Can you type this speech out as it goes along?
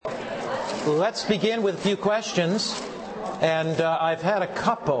Let's begin with a few questions. And I've had a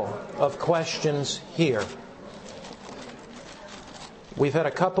couple of questions here. We've had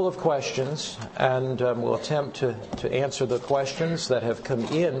a couple of questions, and we'll attempt to answer the questions that have come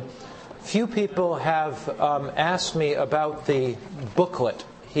in. Few people have asked me about the booklet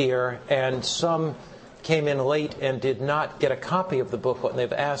here, and some came in late and did not get a copy of the booklet, and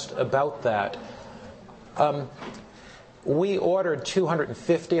they've asked about that. We ordered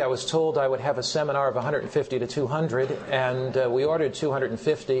 250. I was told I would have a seminar of 150 to 200, and we ordered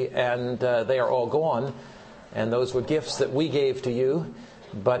 250, and they are all gone. And those were gifts that we gave to you.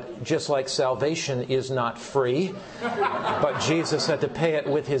 But just like salvation is not free, but Jesus had to pay it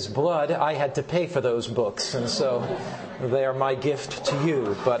with His blood, I had to pay for those books. And so they are my gift to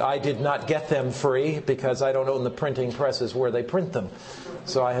you. But I did not get them free because I don't own the printing presses where they print them.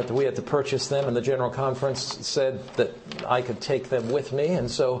 So we had to purchase them, and the General Conference said that I could take them with me.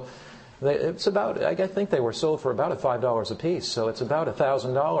 And so it's about, I think they were sold for about $5 a piece. So it's about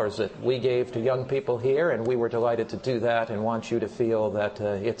 $1,000 that we gave to young people here, and we were delighted to do that and want you to feel that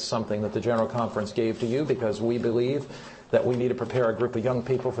it's something that the General Conference gave to you, because we believe that we need to prepare a group of young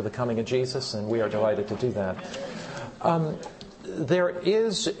people for the coming of Jesus, and we are delighted to do that. There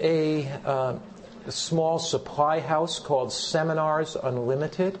is a small supply house called Seminars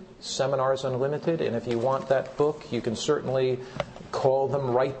Unlimited, and if you want that book, you can certainly call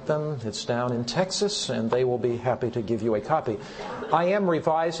them, write them. It's down in Texas, and they will be happy to give you a copy. I am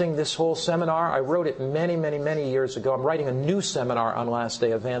revising this whole seminar. I wrote it many, many, many years ago. I'm writing a new seminar on Last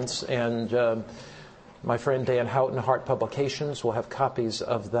Day Events, and my friend Dan Houghton, Hart Publications, will have copies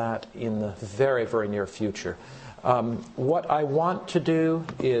of that in the very, very near future. What I want to do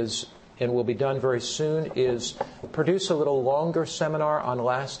is, and will be done very soon, is produce a little longer seminar on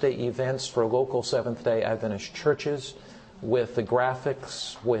Last Day Events for local Seventh-day Adventist churches, with the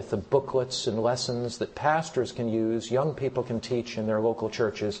graphics, with the booklets and lessons that pastors can use, young people can teach in their local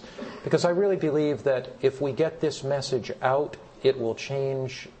churches. Because I really believe that if we get this message out, it will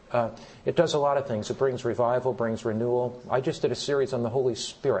change. It does a lot of things. It brings revival, brings renewal. I just did a series on the Holy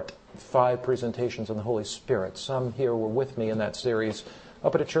Spirit, 5 presentations on the Holy Spirit. Some here were with me in that series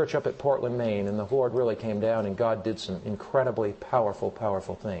up at a church up at Portland, Maine, and the Lord really came down, and God did some incredibly powerful,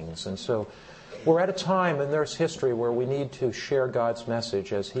 powerful things. And so we're at a time in there's history where we need to share God's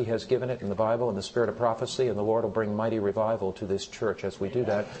message as He has given it in the Bible, in the spirit of prophecy, and the Lord will bring mighty revival to this church as we do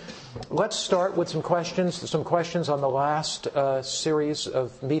that. Let's start with some questions on the last series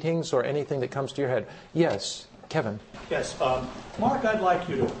of meetings, or anything that comes to your head. Yes, Kevin. Yes, Mark, I'd like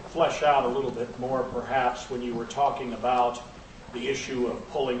you to flesh out a little bit more, perhaps, when you were talking about the issue of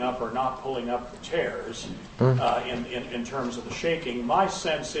pulling up or not pulling up the chairs in terms of the shaking. My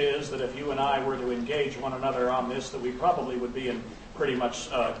sense is that if you and I were to engage one another on this, that we probably would be in pretty much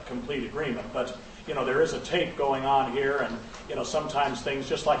complete agreement. But, there is a tape going on here, and, sometimes things,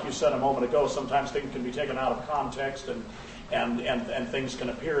 just like you said a moment ago, sometimes things can be taken out of context and things can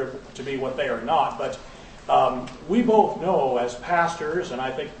appear to be what they are not. But we both know as pastors, and I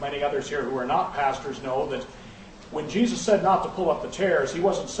think many others here who are not pastors know, that when Jesus said not to pull up the chairs, He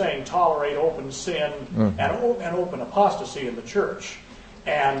wasn't saying tolerate open sin and open apostasy in the church.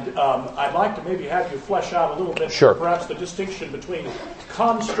 And I'd like to maybe have you flesh out a little bit, perhaps the distinction between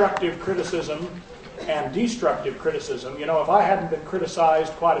constructive criticism and destructive criticism. If I hadn't been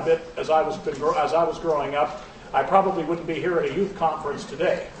criticized quite a bit as I was growing up, I probably wouldn't be here at a youth conference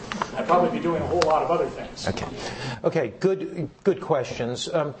today. I'd probably be doing a whole lot of other things. Okay. Good questions.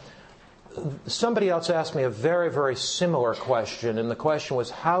 Somebody else asked me a very, very similar question, and the question was,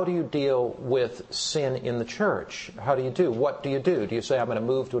 how do you deal with sin in the church? What do you do? Do you say, I'm going to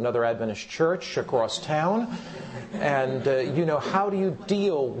move to another Adventist church across town? And, how do you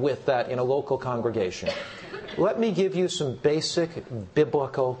deal with that in a local congregation? Let me give you some basic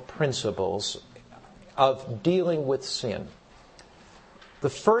biblical principles of dealing with sin. The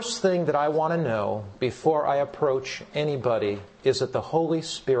first thing that I want to know before I approach anybody is that the Holy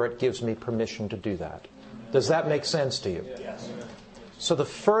Spirit gives me permission to do that. Does that make sense to you? Yes. So the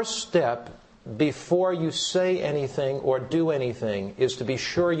first step before you say anything or do anything is to be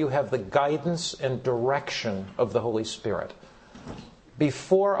sure you have the guidance and direction of the Holy Spirit.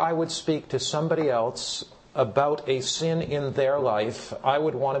 Before I would speak to somebody else about a sin in their life, I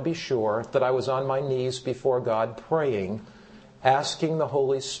would want to be sure that I was on my knees before God praying, asking the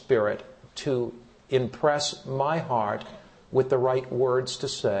Holy Spirit to impress my heart with the right words to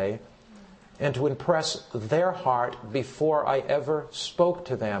say, and to impress their heart before I ever spoke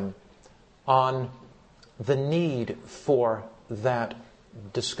to them on the need for that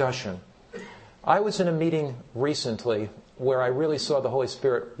discussion. I was in a meeting recently where I really saw the Holy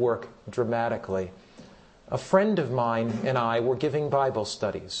Spirit work dramatically. A friend of mine and I were giving Bible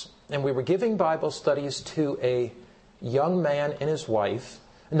studies. And we were giving Bible studies to a young man and his wife,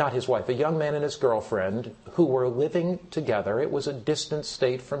 not his wife, a young man and his girlfriend who were living together. It was a distant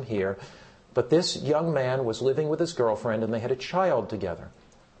state from here. But this young man was living with his girlfriend and they had a child together.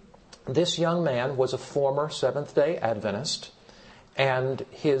 This young man was a former Seventh-day Adventist, and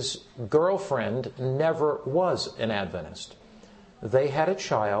his girlfriend never was an Adventist. They had a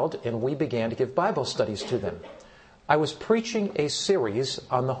child, and we began to give Bible studies to them. I was preaching a series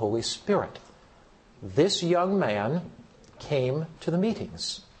on the Holy Spirit. This young man came to the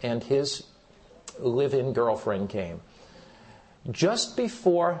meetings, and his live-in girlfriend came. Just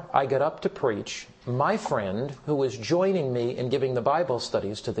before I got up to preach, my friend, who was joining me in giving the Bible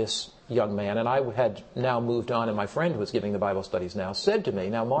studies to this young man, and I had now moved on and my friend was giving the Bible studies now, said to me,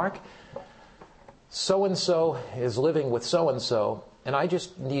 "Now, Mark, so-and-so is living with so-and-so, and I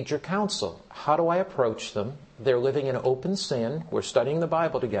just need your counsel. How do I approach them? They're living in open sin. We're studying the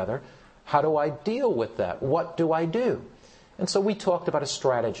Bible together. How do I deal with that? What do I do?" And so we talked about a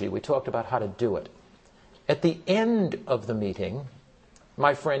strategy. We talked about how to do it. At the end of the meeting,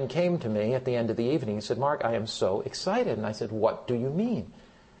 my friend came to me at the end of the evening. He said, "Mark, I am so excited." And I said, "What do you mean?"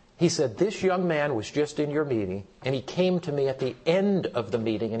 He said, "This young man was just in your meeting, and he came to me at the end of the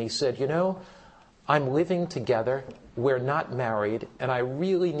meeting, and he said, 'You know, I'm living together, we're not married, and I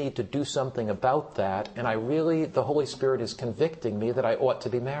really need to do something about that, and the Holy Spirit is convicting me that I ought to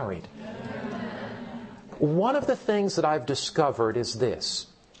be married.'" One of the things that I've discovered is this,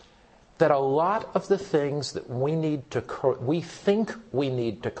 that a lot of the things that we think we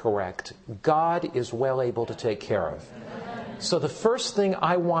need to correct, God is well able to take care of. So the first thing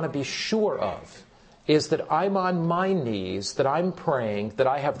I want to be sure of is that I'm on my knees, that I'm praying, that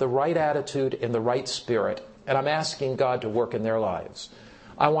I have the right attitude and the right spirit, and I'm asking God to work in their lives.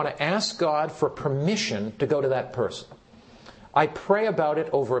 I want to ask God for permission to go to that person. I pray about it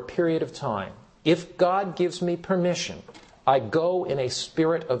over a period of time. If God gives me permission, I go in a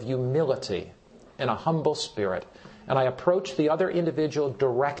spirit of humility, in a humble spirit, and I approach the other individual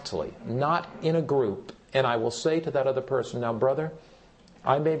directly, not in a group, and I will say to that other person, "Now, brother,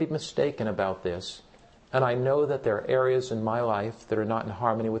 I may be mistaken about this, and I know that there are areas in my life that are not in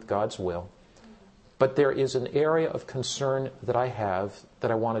harmony with God's will, but there is an area of concern that I have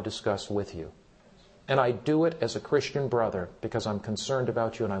that I want to discuss with you. And I do it as a Christian brother because I'm concerned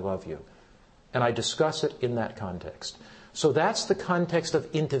about you and I love you." And I discuss it in that context. So that's the context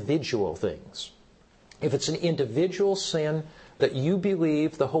of individual things. If it's an individual sin that you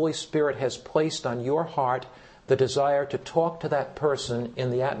believe the Holy Spirit has placed on your heart, the desire to talk to that person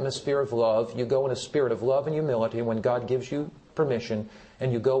in the atmosphere of love, you go in a spirit of love and humility when God gives you permission,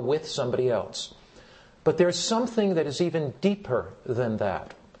 and you go with somebody else. But there's something that is even deeper than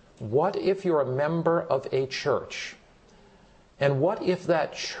that. What if you're a member of a church? And what if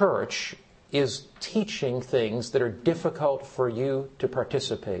that church is teaching things that are difficult for you to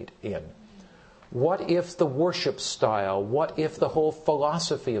participate in? What if the worship style, what if the whole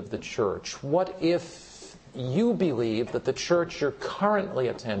philosophy of the church, what if you believe that the church you're currently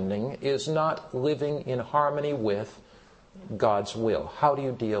attending is not living in harmony with God's will? How do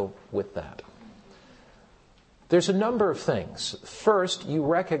you deal with that? There's a number of things. First, you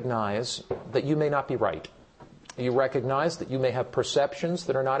recognize that you may not be right. You recognize that you may have perceptions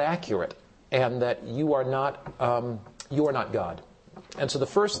that are not accurate, and that you are not God. And so the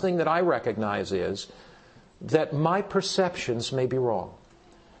first thing that I recognize is that my perceptions may be wrong,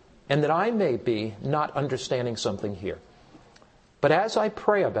 and that I may be not understanding something here. But as I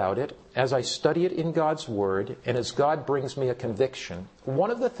pray about it, as I study it in God's Word, and as God brings me a conviction,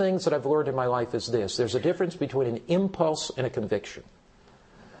 one of the things that I've learned in my life is this: there's a difference between an impulse and a conviction.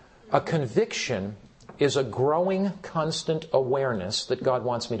 A conviction is a growing, constant awareness that God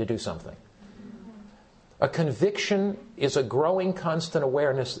wants me to do something. A conviction is a growing, constant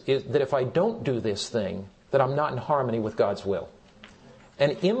awareness that if I don't do this thing, that I'm not in harmony with God's will.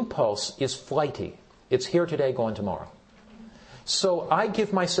 An impulse is flighty. It's here today, gone tomorrow. So I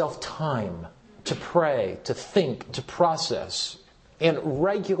give myself time to pray, to think, to process. And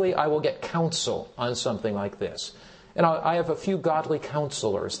regularly I will get counsel on something like this. And I have a few godly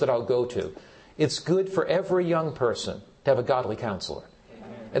counselors that I'll go to. It's good for every young person to have a godly counselor.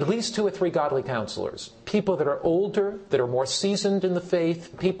 at least 2 or 3 godly counselors. People that are older, that are more seasoned in the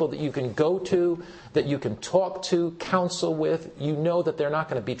faith, people that you can go to, that you can talk to, counsel with. You know that they're not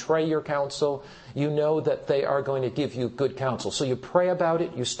going to betray your counsel. You know that they are going to give you good counsel. So you pray about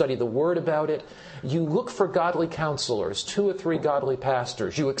it, you study the Word about it, you look for godly counselors, 2 or 3 godly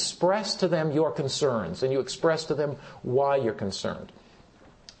pastors. You express to them your concerns, and you express to them why you're concerned.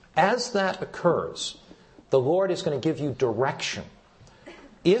 As that occurs, the Lord is going to give you direction.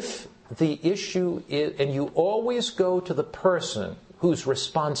 If the issue is, and you always go to the person who's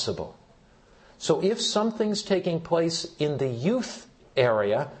responsible. So if something's taking place in the youth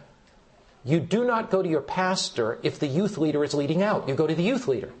area, you do not go to your pastor if the youth leader is leading out. You go to the youth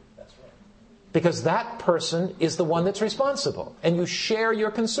leader. That's right. Because that person is the one that's responsible. And you share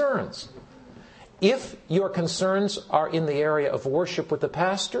your concerns. If your concerns are in the area of worship with the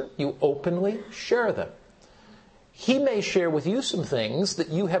pastor, you openly share them. He may share with you some things that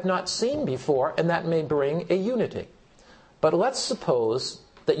you have not seen before, and that may bring a unity. But let's suppose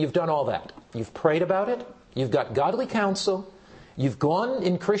that you've done all that. You've prayed about it. You've got godly counsel. You've gone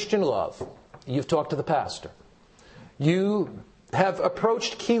in Christian love. You've talked to the pastor. You have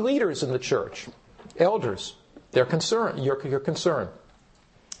approached key leaders in the church, elders. They're concerned. You're concerned.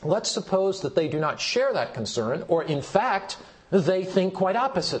 Let's suppose that they do not share that concern, or in fact, they think quite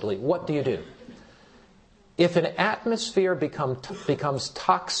oppositely. What do you do? If an atmosphere becomes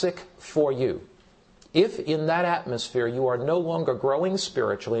toxic for you, if in that atmosphere you are no longer growing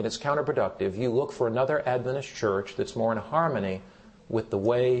spiritually and it's counterproductive, you look for another Adventist church that's more in harmony with the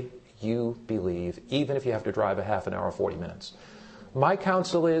way you believe, even if you have to drive a half an hour or 40 minutes. My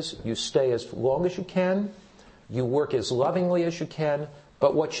counsel is you stay as long as you can, you work as lovingly as you can,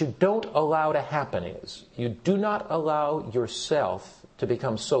 but what you don't allow to happen is you do not allow yourself to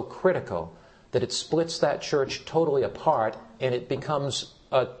become so critical that it splits that church totally apart and it becomes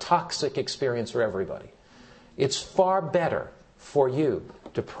a toxic experience for everybody. It's far better for you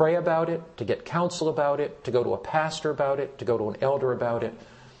to pray about it, to get counsel about it, to go to a pastor about it, to go to an elder about it.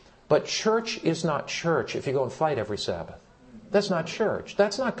 But church is not church if you go and fight every Sabbath. That's not church.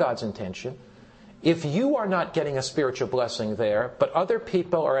 That's not God's intention. If you are not getting a spiritual blessing there, but other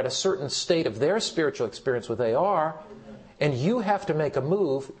people are at a certain state of their spiritual experience where they are, and you have to make a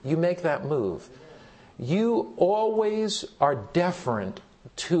move, you make that move. You always are deferent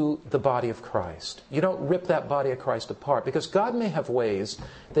to the body of Christ. You don't rip that body of Christ apart, because God may have ways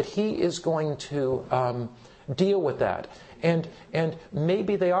that He is going to deal with that. And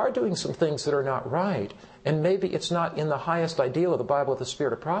maybe they are doing some things that are not right, and maybe it's not in the highest ideal of the Bible of the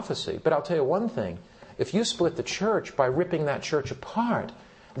spirit of prophecy. But I'll tell you one thing. If you split the church by ripping that church apart,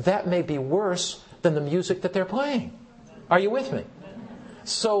 that may be worse than the music that they're playing. Are you with me?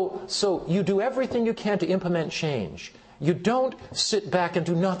 So you do everything you can to implement change. You don't sit back and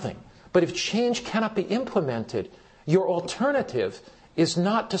do nothing. But if change cannot be implemented, your alternative is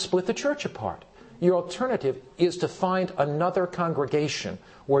not to split the church apart. Your alternative is to find another congregation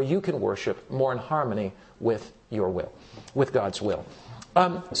where you can worship more in harmony with your will, with God's will.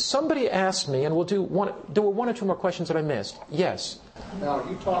 Somebody asked me, and there were 1 or 2 more questions that I missed. Yes? Now,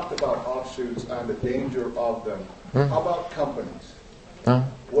 you talked about offshoots and the danger of them. How about companies?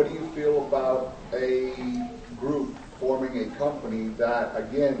 What do you feel about a group forming a company that,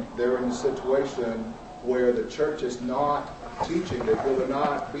 again, they're in a situation where the church is not teaching, they feel they're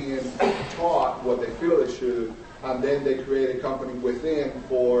not being taught what they feel they should, and then they create a company within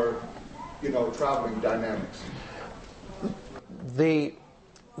for, traveling dynamics?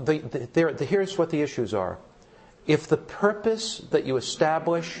 Here's what the issues are. If the purpose that you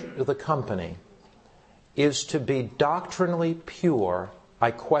establish the company is to be doctrinally pure,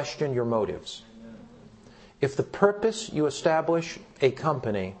 I question your motives. If the purpose you establish a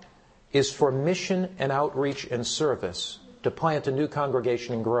company is for mission and outreach and service, to plant a new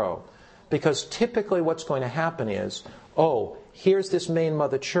congregation and grow, because typically what's going to happen is, here's this main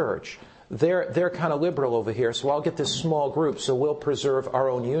mother church. They're kind of liberal over here, so I'll get this small group so we'll preserve our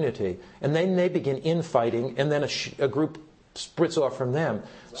own unity. And then they begin infighting, and then a group splits off from them.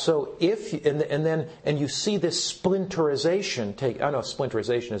 So and you see this splinterization take. I know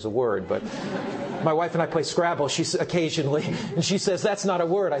splinterization is a word, but my wife and I play Scrabble. Occasionally, and she says that's not a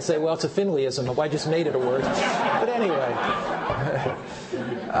word. I say, well, it's a Finleyism. I just made it a word. But anyway,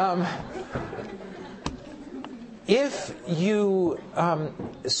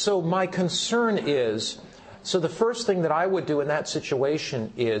 so my concern is. So the first thing that I would do in that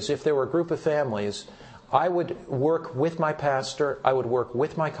situation is, if there were a group of families, I would work with my pastor, I would work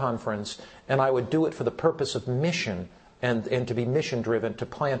with my conference, and I would do it for the purpose of mission and to be mission-driven, to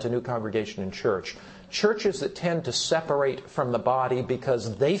plant a new congregation in church. Churches that tend to separate from the body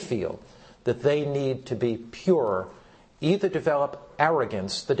because they feel that they need to be pure either develop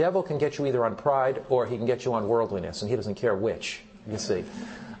arrogance. The devil can get you either on pride or he can get you on worldliness, and he doesn't care which, you see.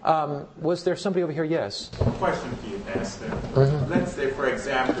 Was there somebody over here? Yes. A question for you, Pastor. Mm-hmm. Let's say, for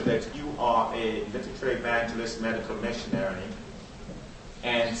example, that you are a literature evangelist, medical missionary,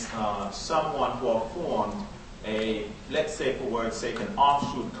 and someone who are formed a, let's say for word's sake, an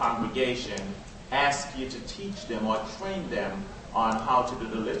offshoot congregation asks you to teach them or train them on how to do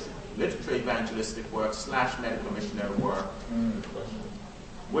the literature evangelistic work / medical missionary work.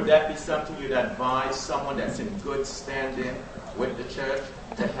 Would that be something you'd advise someone that's in good standing with the church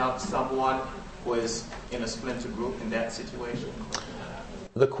to help someone who is in a splinter group in that situation?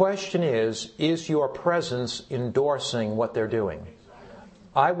 The question is your presence endorsing what they're doing?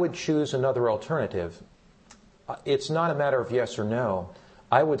 I would choose another alternative. It's not a matter of yes or no.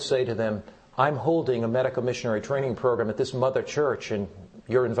 I would say to them, I'm holding a medical missionary training program at this mother church and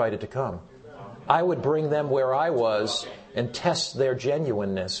you're invited to come. I would bring them where I was and test their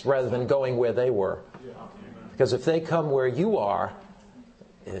genuineness rather than going where they were. Because if they come where you are,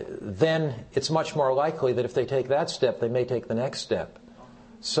 then it's much more likely that if they take that step, they may take the next step.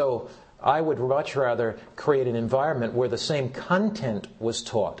 So I would much rather create an environment where the same content was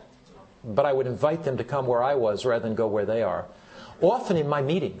taught, but I would invite them to come where I was rather than go where they are. Often in my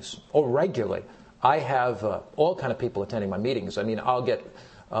meetings, or regularly, I have all kind of people attending my meetings. I mean, I'll get...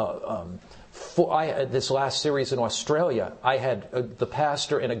 this last series in Australia, I had the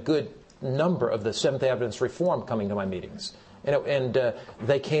pastor and a good number of the Seventh-day Adventist Reform coming to my meetings. And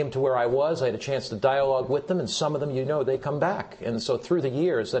they came to where I was. I had a chance to dialogue with them, and some of them, they come back. And so through the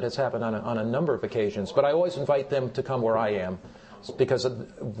years, that has happened on a number of occasions. But I always invite them to come where I am, because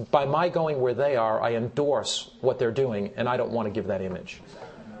by my going where they are, I endorse what they're doing, and I don't want to give that image.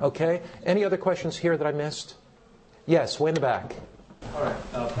 Okay? Any other questions here that I missed? Yes, way in the back. All right,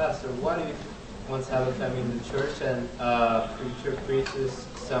 Pastor, what if once have a family in the church and preacher preaches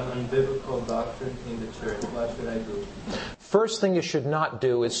some unbiblical doctrine in the church? What should I do? First thing you should not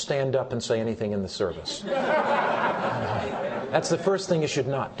do is stand up and say anything in the service. That's the first thing you should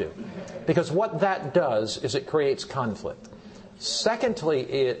not do. Because what that does is it creates conflict.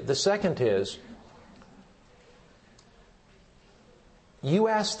 Secondly, the second is, you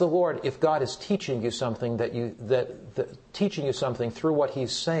ask the Lord if God is teaching you something teaching you something through what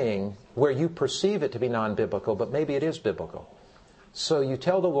He's saying where you perceive it to be non-biblical, but maybe it is biblical. So you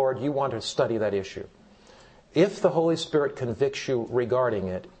tell the Lord you want to study that issue. If the Holy Spirit convicts you regarding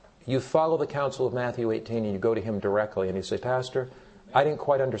it, you follow the counsel of Matthew 18 and you go to Him directly and you say, Pastor, I didn't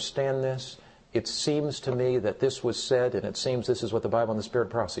quite understand this. It seems to me that this was said, and it seems this is what the Bible and the Spirit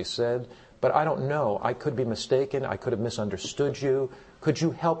prophecy said, but I don't know. I could be mistaken. I could have misunderstood you. Could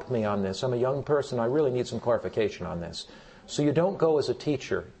you help me on this? I'm a young person. I really need some clarification on this. So you don't go as a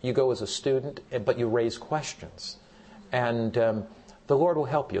teacher. You go as a student, but you raise questions. And the Lord will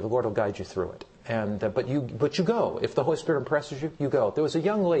help you. The Lord will guide you through it. And but you go. If the Holy Spirit impresses you, you go. There was a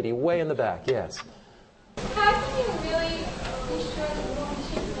young lady way in the back. Yes. How can you really be sure that you won't be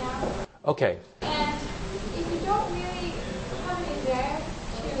shaken out? Okay. And if you don't really have any there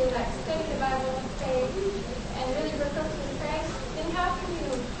to study the Bible and pray and really look up to Christ, then how can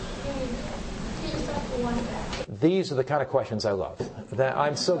you really teach yourself to want that? These are the kind of questions I love.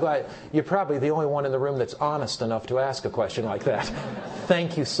 I'm so glad. You're probably the only one in the room that's honest enough to ask a question like that.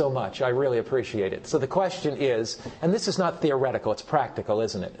 Thank you so much. I really appreciate it. So the question is, and this is not theoretical, it's practical,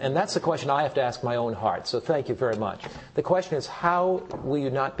 isn't it? And that's the question I have to ask my own heart. So thank you very much. The question is, how will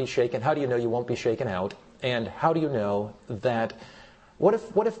you not be shaken? How do you know you won't be shaken out? And how do you know that...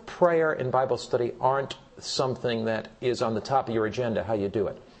 What if prayer and Bible study aren't something that is on the top of your agenda, how you do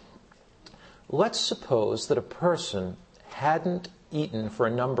it? Let's suppose that a person hadn't eaten for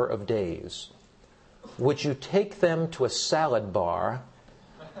a number of days. Would you take them to a salad bar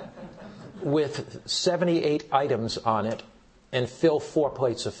with 78 items on it and fill 4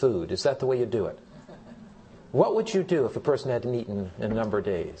 plates of food? Is that the way you do it? What would you do if a person hadn't eaten in a number of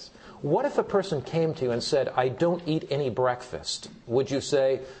days? What if a person came to you and said, I don't eat any breakfast? Would you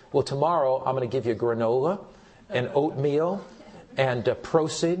say, well, tomorrow I'm going to give you granola and oatmeal and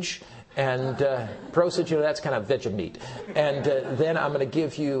prosage. And prosage, that's kind of veggie meat. And then I'm going to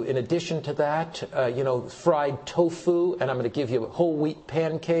give you, in addition to that, fried tofu, and I'm going to give you whole wheat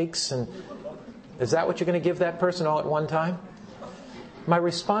pancakes. And is that what you're going to give that person all at one time? My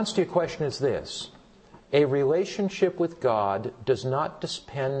response to your question is this. A relationship with God does not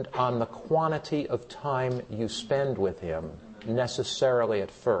depend on the quantity of time you spend with Him necessarily at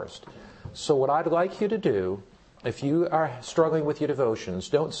first. So what I'd like you to do If you are struggling with your devotions,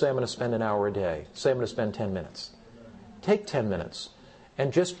 don't say I'm going to spend an hour a day. Say I'm going to spend 10 minutes. Take 10 minutes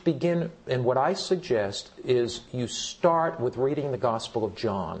and just begin. And what I suggest is you start with reading the Gospel of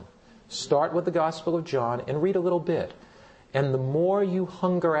John. Start with the Gospel of John and read a little bit. And the more you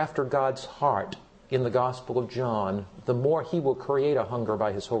hunger after God's heart in the Gospel of John, the more He will create a hunger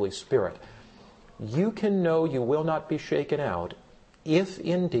by His Holy Spirit. You can know you will not be shaken out if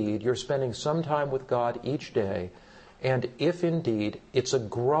indeed you're spending some time with God each day, and if indeed it's a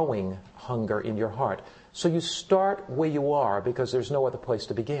growing hunger in your heart. So you start where you are because there's no other place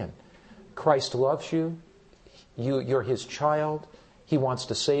to begin. Christ loves you. You're His child. He wants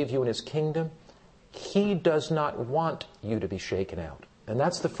to save you in His kingdom. He does not want you to be shaken out. And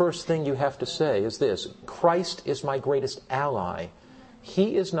that's the first thing you have to say is this: Christ is my greatest ally.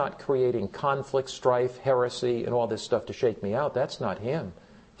 He is not creating conflict, strife, heresy, and all this stuff to shake me out. That's not Him.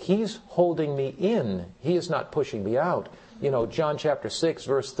 He's holding me in. He is not pushing me out. You know, John chapter 6,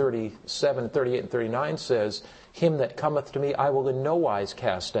 verse 37, 38, and 39 says, Him that cometh to me I will in no wise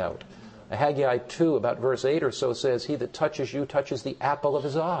cast out. Haggai 2, about verse 8 or so, says, He that touches you touches the apple of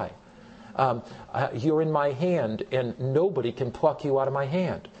His eye. You're in my hand, and nobody can pluck you out of my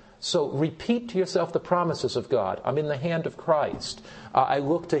hand. So repeat to yourself the promises of God. I'm in the hand of Christ. I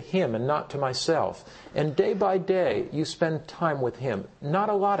look to Him and not to myself. And day by day, you spend time with Him. Not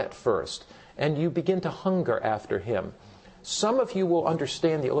a lot at first. And you begin to hunger after Him. Some of you will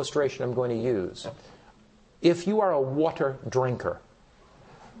understand the illustration I'm going to use. If you are a water drinker,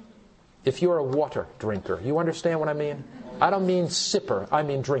 you understand what I mean? I don't mean sipper, I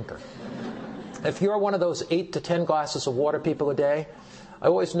mean drinker. If you're one of those 8 to 10 glasses of water people a day, I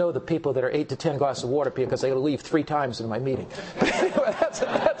always know the people that are 8 to 10 glasses of water because they leave 3 times in my meeting.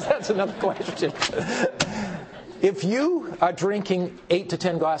 That's another question. If you are drinking 8 to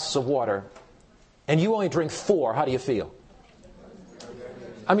 10 glasses of water and you only drink 4, how do you feel?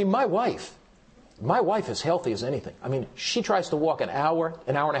 I mean, my wife is healthy as anything. I mean, she tries to walk an hour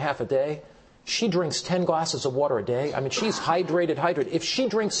and a half a day. She drinks 10 glasses of water a day. I mean, she's hydrated. If she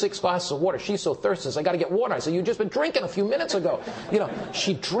drinks 6 glasses of water, she's so thirsty, says, I got to get water. I say, you've just been drinking a few minutes ago. You know,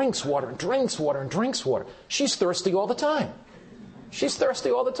 she drinks water and drinks water and drinks water. She's thirsty all the time.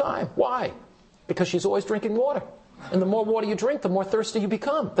 Why? Because she's always drinking water. And the more water you drink, the more thirsty you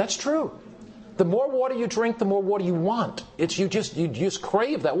become. That's true. The more water you drink, the more water you want. You just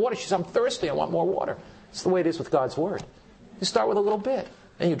crave that water. She says, I'm thirsty, I want more water. It's the way it is with God's Word. You start with a little bit.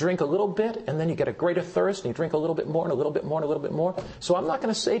 And you drink a little bit, and then you get a greater thirst, and you drink a little bit more, and a little bit more, and a little bit more. So I'm not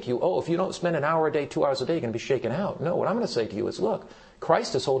going to say to you, if you don't spend an hour a day, 2 hours a day, you're going to be shaken out. No, what I'm going to say to you is, look,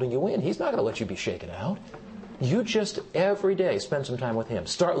 Christ is holding you in. He's not going to let you be shaken out. You just, every day, spend some time with Him.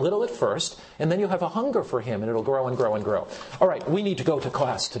 Start little at first, and then you'll have a hunger for Him, and it'll grow and grow and grow. All right, we need to go to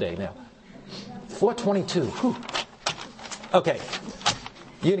class today now. 4:22. Whew. Okay.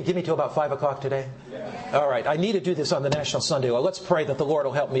 You going to give me till about 5 o'clock today? All right. I need to do this on the National Sunday Law. Let's pray that the Lord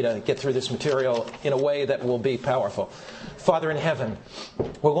will help me to get through this material in a way that will be powerful. Father in heaven,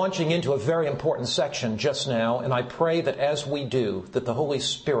 we're launching into a very important section just now, and I pray that as we do, that the Holy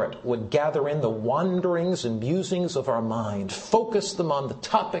Spirit would gather in the wanderings and musings of our mind, focus them on the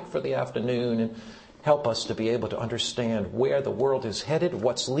topic for the afternoon, and help us to be able to understand where the world is headed,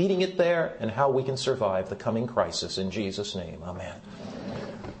 what's leading it there, and how we can survive the coming crisis. In Jesus' name, amen.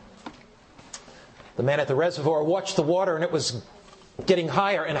 The man at the reservoir watched the water, and it was getting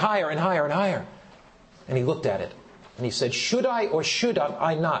higher and higher and higher and higher. And he looked at it, and he said, should I or should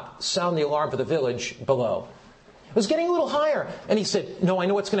I not sound the alarm for the village below? It was getting a little higher. And he said, no, I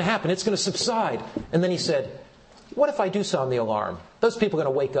know what's going to happen. It's going to subside. And then he said, what if I do sound the alarm? Those people are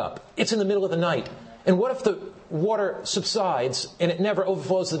going to wake up. It's in the middle of the night. And what if the water subsides and it never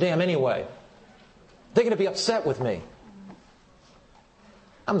overflows the dam anyway? They're going to be upset with me.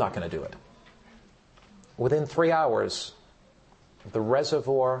 I'm not going to do it. Within 3 hours, the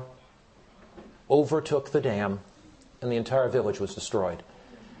reservoir overtook the dam and the entire village was destroyed.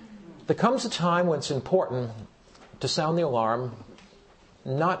 There comes a time when it's important to sound the alarm,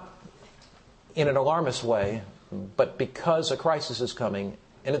 not in an alarmist way, but because a crisis is coming.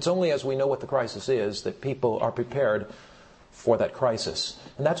 And it's only as we know what the crisis is that people are prepared for that crisis.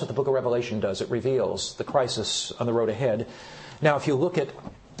 And that's what the book of Revelation does. It reveals the crisis on the road ahead. Now, if you look at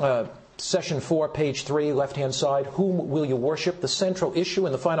Session 4, page 3, left-hand side, whom will you worship? The central issue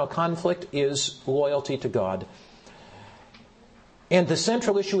in the final conflict is loyalty to God. And the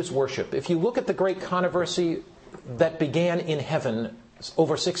central issue is worship. If you look at the great controversy that began in heaven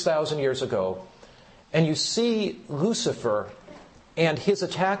over 6,000 years ago, and you see Lucifer and his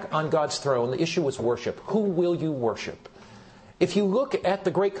attack on God's throne, the issue was worship. Who will you worship? If you look at the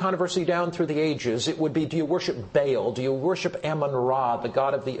great controversy down through the ages, it would be, do you worship Baal? Do you worship Amun-Ra, the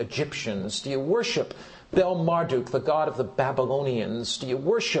god of the Egyptians? Do you worship Bel-Marduk, the god of the Babylonians? Do you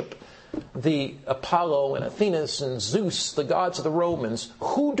worship the Apollo and Athenas and Zeus, the gods of the Romans?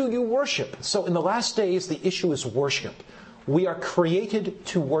 Who do you worship? So in the last days, the issue is worship. We are created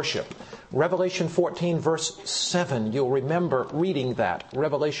to worship. Revelation 14, verse 7. You'll remember reading that.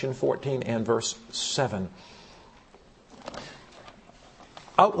 Revelation 14 and verse 7.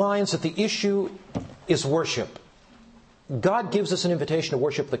 Outlines that the issue is worship. God gives us an invitation to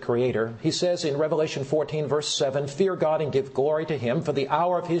worship the Creator. He says in Revelation 14, verse 7, fear God and give glory to Him, for the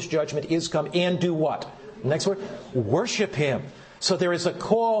hour of His judgment is come. And do what? Next word, worship Him. So there is a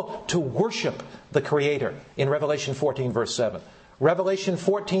call to worship the Creator in Revelation 14, verse 7. Revelation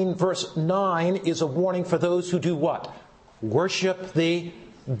 14, verse 9 is a warning for those who do what? Worship the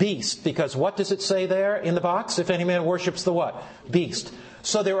beast. Because what does it say there in the box? If any man worships the what? Beast.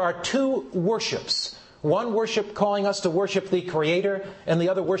 So there are two worships. One worship calling us to worship the Creator, and the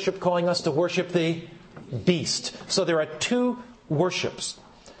other worship calling us to worship the beast. So there are two worships.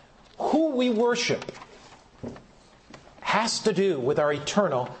 Who we worship has to do with our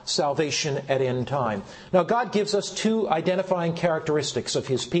eternal salvation at end time. Now, God gives us two identifying characteristics of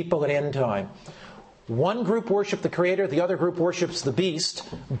His people at end time. One group worships the Creator, the other group worships the beast.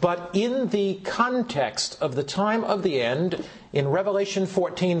 But in the context of the time of the end, in Revelation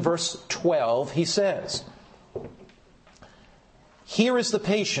 14, verse 12, He says, here is the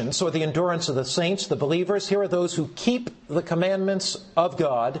patience or the endurance of the saints, the believers. Here are those who keep the commandments of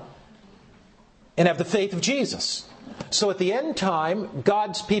God and have the faith of Jesus. So at the end time,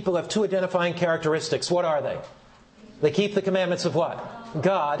 God's people have two identifying characteristics. What are they? They keep the commandments of what?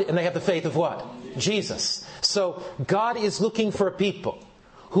 God, and they have the faith of what? Jesus. So God is looking for a people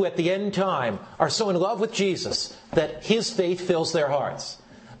who at the end time are so in love with Jesus that His faith fills their hearts.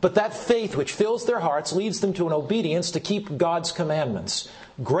 But that faith which fills their hearts leads them to an obedience to keep God's commandments.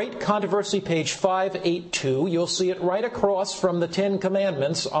 Great Controversy, page 582. You'll see it right across from the Ten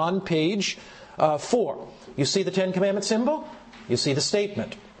Commandments on page 4. You see the Ten Commandment symbol? You see the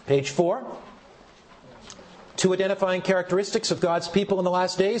statement. Page 4. Two identifying characteristics of God's people in the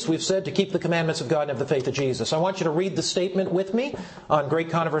last days. We've said to keep the commandments of God and have the faith of Jesus. I want you to read the statement with me on Great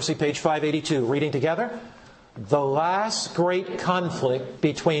Controversy, page 582. Reading together. The last great conflict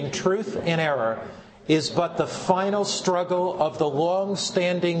between truth and error is but the final struggle of the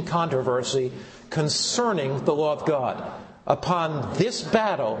long-standing controversy concerning the law of God. Upon this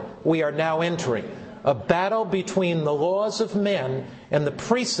battle we are now entering. A battle between the laws of men and the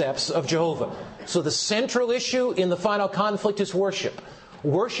precepts of Jehovah. So the central issue in the final conflict is worship.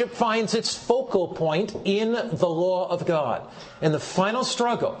 Worship finds its focal point in the law of God. And the final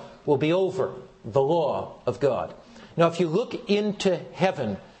struggle will be over the law of God. Now, if you look into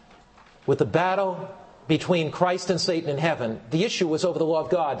heaven with the battle between Christ and Satan in heaven, the issue was over the law of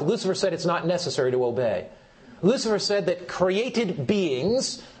God. Lucifer said it's not necessary to obey. Lucifer said that created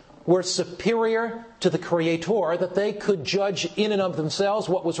beings were superior to the Creator, that they could judge in and of themselves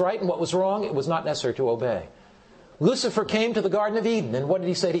what was right and what was wrong. It was not necessary to obey. Lucifer came to the Garden of Eden, and what did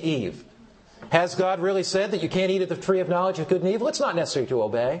he say to Eve? Has God really said that you can't eat of the tree of knowledge of good and evil? It's not necessary to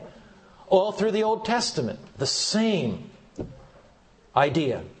obey. All through the Old Testament, the same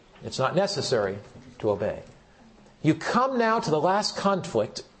idea. It's not necessary to obey. You come now to the last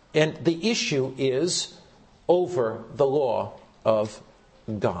conflict, and the issue is over the law of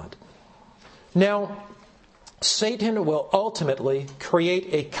God. Now, Satan will ultimately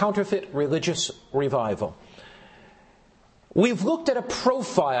create a counterfeit religious revival. We've looked at a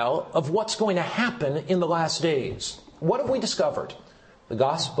profile of what's going to happen in the last days. What have we discovered? The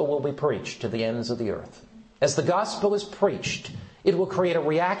gospel will be preached to the ends of the earth. As the gospel is preached, it will create a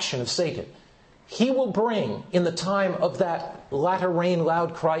reaction of Satan. He will bring, in the time of that latter rain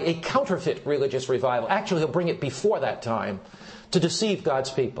loud cry, a counterfeit religious revival. Actually, he'll bring it before that time to deceive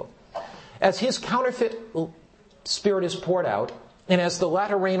God's people. As his counterfeit spirit is poured out, and as the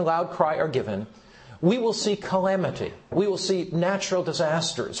latter rain loud cry are given, we will see calamity. We will see natural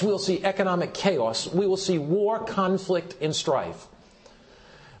disasters. We will see economic chaos. We will see war, conflict, and strife.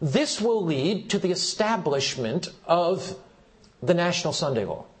 This will lead to the establishment of the National Sunday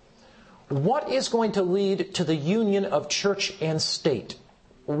Law. What is going to lead to the union of church and state?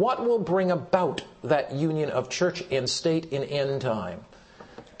 What will bring about that union of church and state in end time?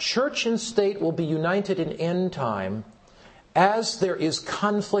 Church and state will be united in end time as there is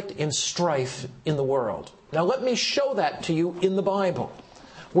conflict and strife in the world. Now let me show that to you in the Bible.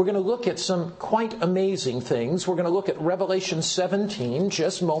 We're going to look at some quite amazing things. We're going to look at Revelation 17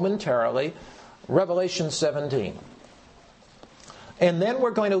 just momentarily. Revelation 17. And then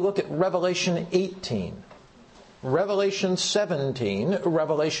we're going to look at Revelation 18. Revelation 17,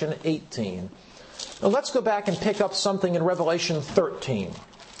 Revelation 18. Now let's go back and pick up something in Revelation 13.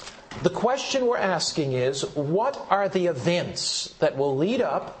 The question we're asking is, what are the events that will lead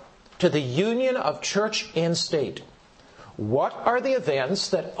up to the union of church and state? What are the events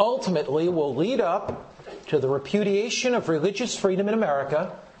that ultimately will lead up to the repudiation of religious freedom in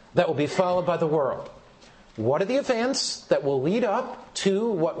America that will be followed by the world? What are the events that will lead up to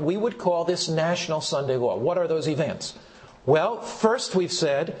what we would call this national Sunday law? What are those events? Well, first we've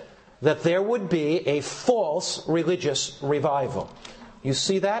said that there would be a false religious revival. You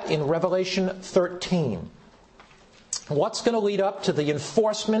see that in Revelation 13. What's going to lead up to the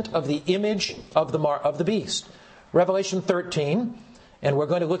enforcement of the image of the beast? Revelation 13, and we're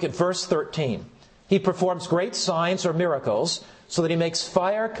going to look at verse 13. He performs great signs or miracles, so that he makes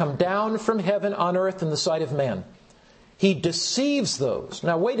fire come down from heaven on earth in the sight of men. He deceives those.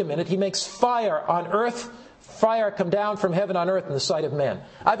 Now wait a minute, he makes fire on earth, fire come down from heaven on earth in the sight of men.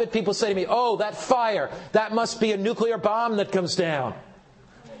 I've had people say to me, oh, that fire, that must be a nuclear bomb that comes down.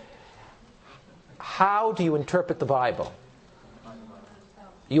 How do you interpret the Bible?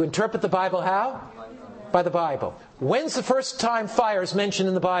 You interpret the Bible how? By the Bible. When's the first time fire is mentioned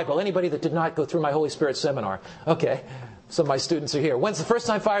in the Bible? Anybody that did not go through my Holy Spirit seminar. Okay. Some of my students are here. When's the first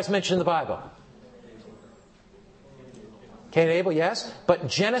time fire is mentioned in the Bible? Cain and Abel, yes. But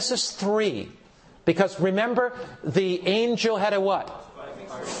Genesis 3. Because remember, the angel had a what?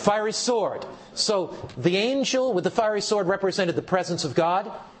 Fiery sword. So the angel with the fiery sword represented the presence of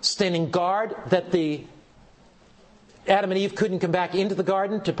God, standing guard that the Adam and Eve couldn't come back into the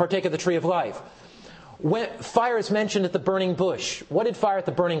garden to partake of the tree of life. When fire is mentioned at the burning bush, what did fire at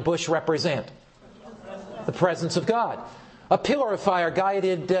the burning bush represent? The presence of God. A pillar of fire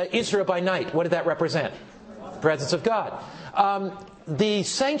guided Israel by night. What did that represent? The presence of God. The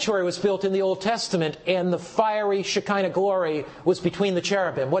sanctuary was built in the Old Testament, and the fiery Shekinah glory was between the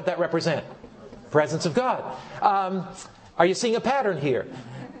cherubim. What did that represent? Presence of God. Are you seeing a pattern here?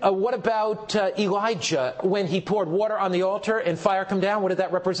 What about Elijah when he poured water on the altar and fire come down? What did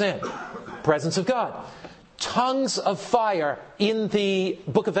that represent? Presence of God. Tongues of fire in the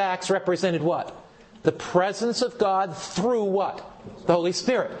book of Acts represented what? The presence of God through what? The Holy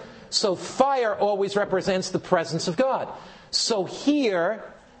Spirit. So fire always represents the presence of God. So here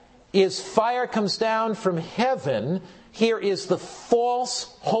is fire comes down from heaven. Here is the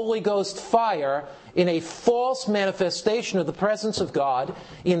false Holy Ghost fire in a false manifestation of the presence of God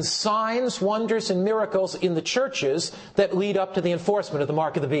in signs, wonders, and miracles in the churches that lead up to the enforcement of the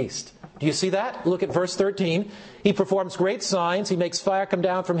mark of the beast. Do you see that? Look at verse 13. He performs great signs. He makes fire come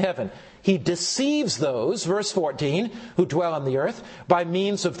down from heaven. He deceives those, verse 14, who dwell on the earth by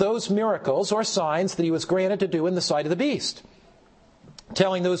means of those miracles or signs that he was granted to do in the sight of the beast,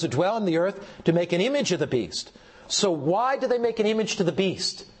 telling those who dwell on the earth to make an image of the beast. So why do they make an image to the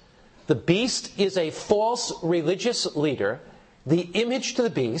beast? The beast is a false religious leader. The image to the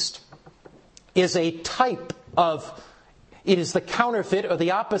beast is a type of, it is the counterfeit or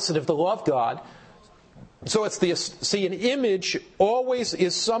the opposite of the law of God. So it's an image always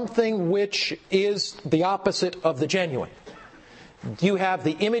is something which is the opposite of the genuine. You have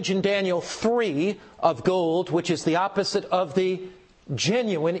the image in Daniel 3 of gold, which is the opposite of the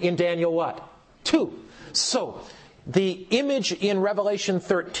genuine in Daniel what? 2. So the image in Revelation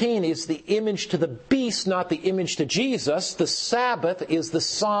 13 is the image to the beast, not the image to Jesus. The Sabbath is the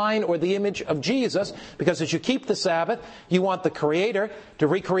sign or the image of Jesus, because as you keep the Sabbath, you want the Creator to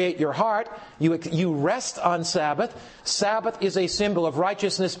recreate your heart. You rest on Sabbath. Sabbath is a symbol of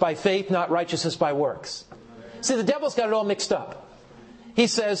righteousness by faith, not righteousness by works. See, the devil's got it all mixed up. He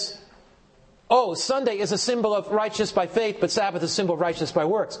says, oh, Sunday is a symbol of righteousness by faith, but Sabbath is a symbol of righteousness by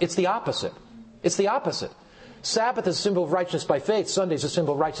works. It's the opposite. It's the opposite. Sabbath is a symbol of righteousness by faith. Sunday is a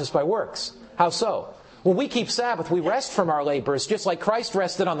symbol of righteousness by works. How so? When we keep Sabbath, we rest from our labors, just like Christ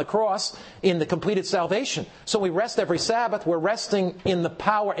rested on the cross in the completed salvation. So we rest every Sabbath. We're resting in the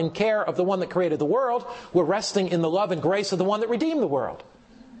power and care of the one that created the world. We're resting in the love and grace of the one that redeemed the world.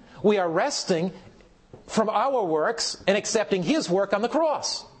 We are resting from our works and accepting His work on the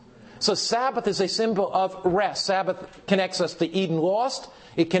cross. So Sabbath is a symbol of rest. Sabbath connects us to Eden lost.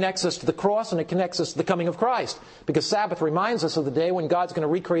 It connects us to the cross, and it connects us to the coming of Christ. Because Sabbath reminds us of the day when God's going to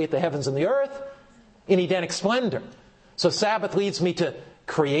recreate the heavens and the earth in Edenic splendor. So Sabbath leads me to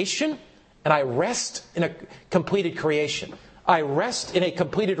creation, and I rest in a completed creation. I rest in a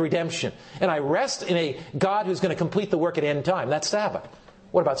completed redemption. And I rest in a God who's going to complete the work at end time. That's Sabbath.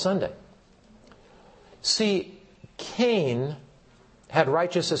 What about Sunday? See, Cain had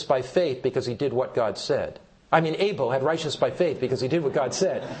righteousness by faith because he did what God said. Abel had righteousness by faith because he did what God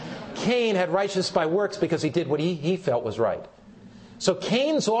said. Cain had righteousness by works because he did what he felt was right. So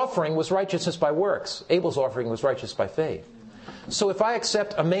Cain's offering was righteousness by works. Abel's offering was righteousness by faith. So if I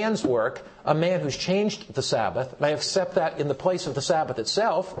accept a man's work, a man who's changed the Sabbath, and I accept that in the place of the Sabbath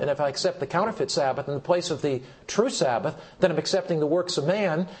itself, and if I accept the counterfeit Sabbath in the place of the true Sabbath, then I'm accepting the works of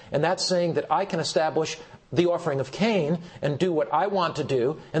man, and that's saying that I can establish the offering of Cain and do what I want to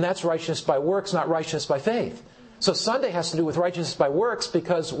do, and that's righteousness by works, not righteousness by faith. So Sunday has to do with righteousness by works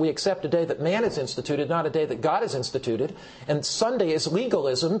because we accept a day that man has instituted, not a day that God has instituted. And Sunday is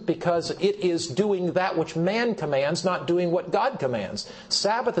legalism because it is doing that which man commands, not doing what God commands.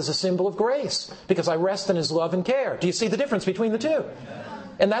 Sabbath is a symbol of grace because I rest in His love and care. Do you see the difference between the two?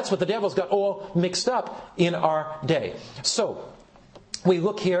 And that's what the devil's got all mixed up in our day. So we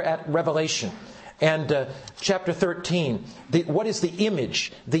look here at Revelation. And chapter 13, what is the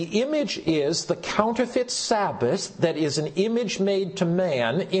image? The image is the counterfeit Sabbath that is an image made to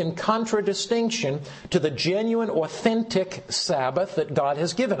man in contradistinction to the genuine, authentic Sabbath that God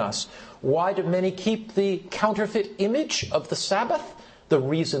has given us. Why do many keep the counterfeit image of the Sabbath? The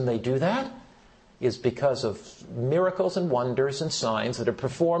reason they do that is because of miracles and wonders and signs that are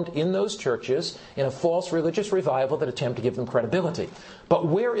performed in those churches in a false religious revival that attempt to give them credibility. But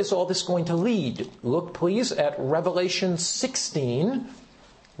where is all this going to lead? Look, please, at Revelation 16.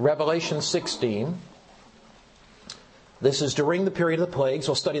 Revelation 16. This is during the period of the plagues.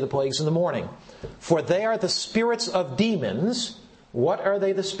 We'll study the plagues in the morning. For they are the spirits of demons. What are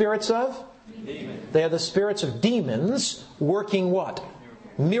they the spirits of? Demons. They are the spirits of demons working what?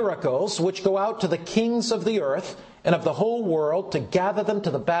 Miracles, which go out to the kings of the earth and of the whole world to gather them to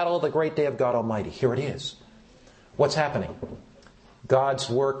the battle of the great day of God Almighty. Here it is. What's happening? God's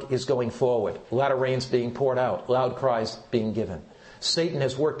work is going forward. Latter rains being poured out. Loud cries being given. Satan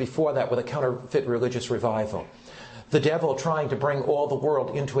has worked before that with a counterfeit religious revival. The devil trying to bring all the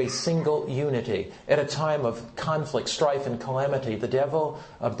world into a single unity. At a time of conflict, strife, and calamity, the devil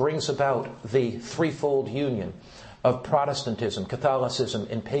brings about the threefold union of Protestantism, Catholicism,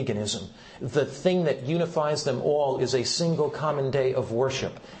 and paganism. The thing that unifies them all is a single common day of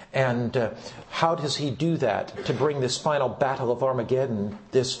worship. And how does he do that to bring this final battle of Armageddon,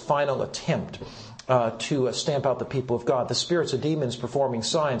 this final attempt to stamp out the people of God? The spirits of demons performing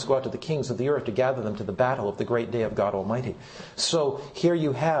signs go out to the kings of the earth to gather them to the battle of the great day of God Almighty. So here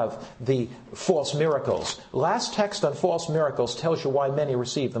you have the false miracles. Last text on false miracles tells you why many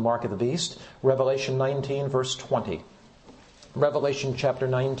receive the mark of the beast. Revelation 19, verse 20. Revelation chapter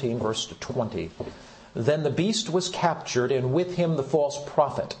 19, verse 20. Then the beast was captured, and with him the false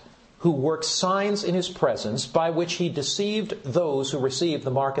prophet, who worked signs in his presence, by which he deceived those who received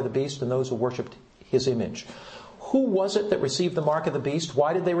the mark of the beast and those who worshipped his image. Who was it that received the mark of the beast?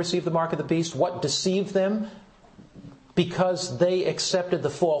 Why did they receive the mark of the beast? What deceived them? Because they accepted the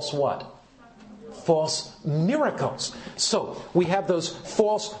false what? False miracles. So we have those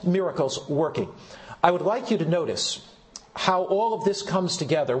false miracles working. I would like you to notice how all of this comes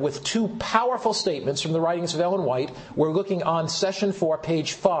together with two powerful statements from the writings of Ellen White. We're looking on session 4,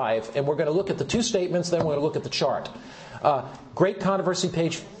 page 5, and we're going to look at the two statements, then we're going to look at the chart. Great Controversy,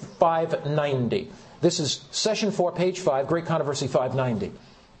 page 590. This is session 4, page 5, Great Controversy 590.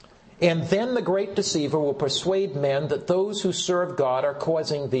 And then the great deceiver will persuade men that those who serve God are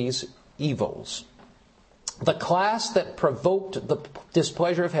causing these evils. The class that provoked the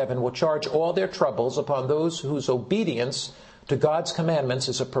displeasure of heaven will charge all their troubles upon those whose obedience to God's commandments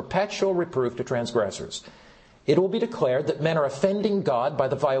is a perpetual reproof to transgressors. It will be declared that men are offending God by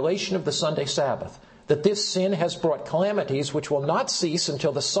the violation of the Sunday Sabbath, that this sin has brought calamities which will not cease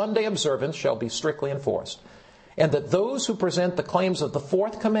until the Sunday observance shall be strictly enforced, and that those who present the claims of the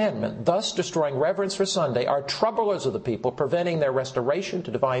fourth commandment, thus destroying reverence for Sunday, are troublers of the people, preventing their restoration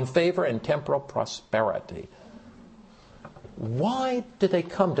to divine favor and temporal prosperity. Why did they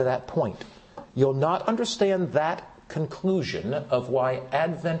come to that point? You'll not understand that conclusion of why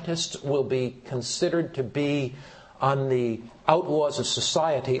Adventists will be considered to be on the outlaws of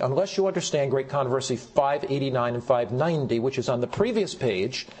society unless you understand Great Controversy 589 and 590, which is on the previous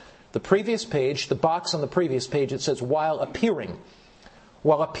page. The previous page, the box on the previous page, it says, while appearing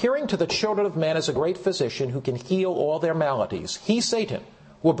to the children of men as a great physician who can heal all their maladies, he, Satan,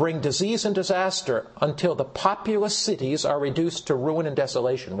 will bring disease and disaster until the populous cities are reduced to ruin and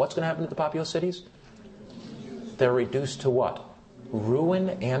desolation. What's going to happen to the populous cities? They're reduced to what?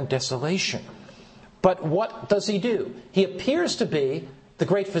 Ruin and desolation. But what does he do? He appears to be the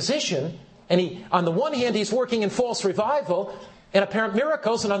great physician, and on the one hand, he's working in false revival and apparent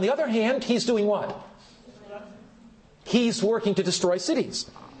miracles, and on the other hand, he's doing what? He's working to destroy cities.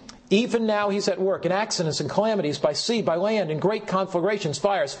 Even now he's at work in accidents and calamities by sea, by land, in great conflagrations,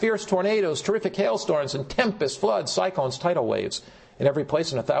 fires, fierce tornadoes, terrific hailstorms, and tempests, floods, cyclones, tidal waves. In every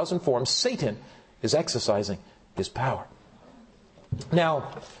place in 1,000 forms, Satan is exercising his power.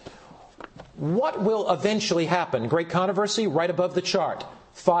 Now, what will eventually happen? Great controversy right above the chart,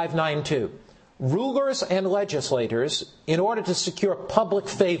 592. Rulers and legislators, in order to secure public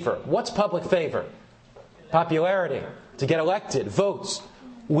favor. What's public favor? Popularity. To get elected, votes.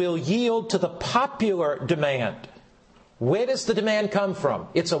 Will yield to the popular demand. Where does the demand come from?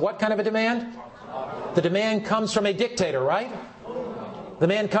 It's a what kind of a demand? The demand comes from a dictator, right? The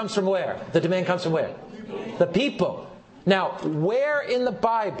demand comes from where? The demand comes from where? The people. Now, where in the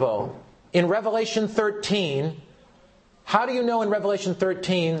Bible, in Revelation 13, how do you know in Revelation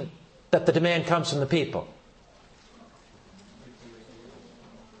 13 that the demand comes from the people?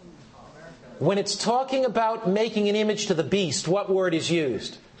 When it's talking about making an image to the beast, what word is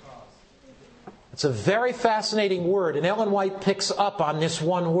used? It's a very fascinating word, and Ellen White picks up on this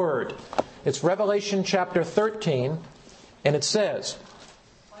one word. It's Revelation chapter 13, and it says,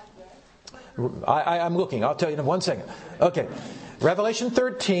 I'm looking, I'll tell you in 1 second. Okay, Revelation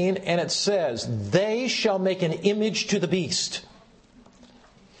 13, and it says, they shall make an image to the beast.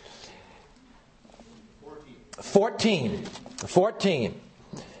 14.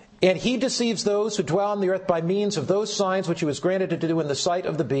 And he deceives those who dwell on the earth by means of those signs which he was granted to do in the sight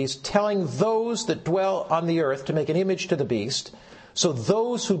of the beast, telling those that dwell on the earth to make an image to the beast. So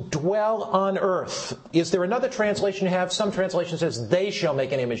those who dwell on earth. Is there another translation you have? Some translation says they shall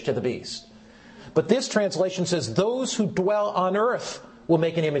make an image to the beast. But this translation says those who dwell on earth will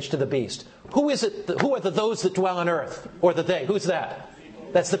make an image to the beast. Who is it? Who are the those that dwell on earth? Or the they? Who's that?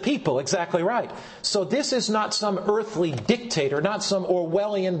 That's the people, exactly right. So this is not some earthly dictator, not some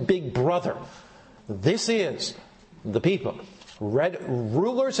Orwellian big brother. This is the people.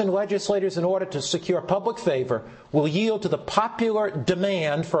 Rulers and legislators, in order to secure public favor, will yield to the popular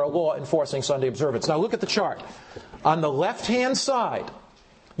demand for a law enforcing Sunday observance. Now look at the chart. On the left-hand side,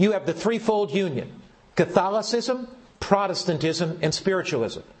 you have the threefold union: Catholicism, Protestantism, and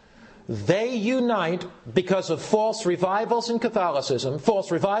spiritualism. They unite because of false revivals in Catholicism,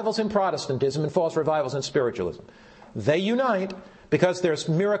 false revivals in Protestantism, and false revivals in spiritualism. They unite because there's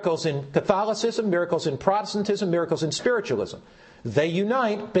miracles in Catholicism, miracles in Protestantism, miracles in spiritualism. They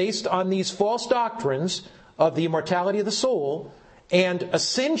unite based on these false doctrines of the immortality of the soul, and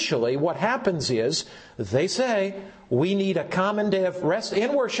essentially what happens is they say, we need a common day of rest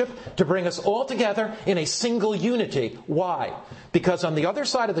and worship to bring us all together in a single unity. Why? Because on the other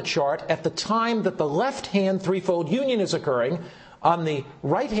side of the chart, at the time that the left-hand threefold union is occurring, on the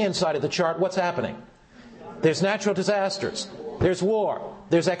right-hand side of the chart, what's happening? There's natural disasters. There's war.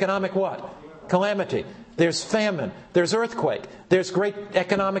 There's economic what? Calamity. There's famine. There's earthquake. There's great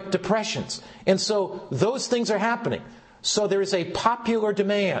economic depressions. And so those things are happening. So there is a popular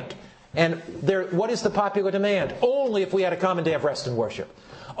demand. And what is the popular demand? Only if we had a common day of rest and worship.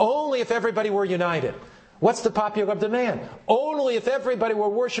 Only if everybody were united. What's the popular demand? Only if everybody were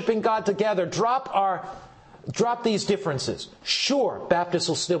worshiping God together. Drop these differences. Sure, Baptists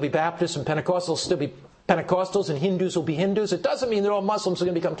will still be Baptists, and Pentecostals will still be Pentecostals, and Hindus will be Hindus. It doesn't mean that all Muslims are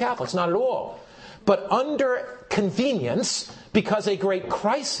going to become Catholics. Not at all. But under convenience, because a great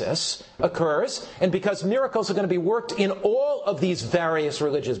crisis occurs, and because miracles are going to be worked in all of these various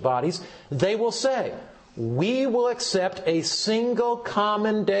religious bodies, they will say, we will accept a single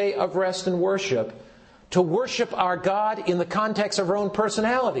common day of rest and worship to worship our God in the context of our own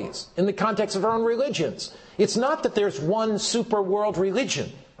personalities, in the context of our own religions. It's not that there's one super world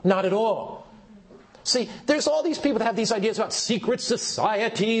religion. Not at all. See, there's all these people that have these ideas about secret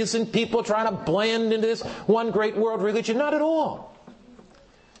societies and people trying to blend into this one great world religion. Not at all.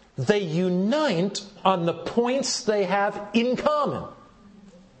 They unite on the points they have in common.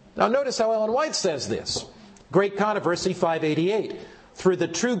 Now notice how Ellen White says this. Great Controversy 588. Through the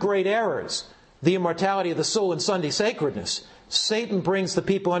true great errors, the immortality of the soul and Sunday sacredness, Satan brings the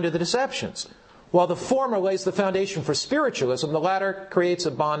people under the deceptions. While the former lays the foundation for spiritualism, the latter creates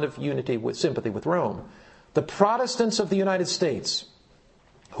a bond of unity with sympathy with Rome. The Protestants of the United States,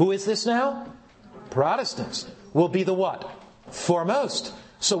 who is this now? Protestants, will be the what? Foremost.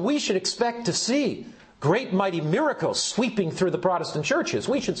 So we should expect to see great mighty miracles sweeping through the Protestant churches.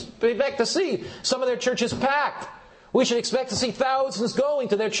 We should expect to see some of their churches packed. We should expect to see thousands going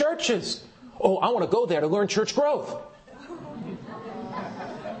to their churches. Oh, I want to go there to learn church growth.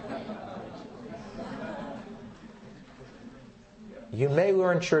 You may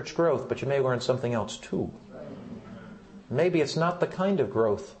learn church growth, but you may learn something else too. Maybe it's not the kind of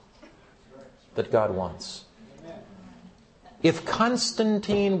growth that God wants. If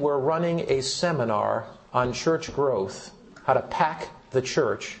Constantine were running a seminar on church growth, how to pack the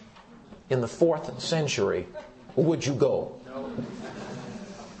church in the 4th century, would you go? No.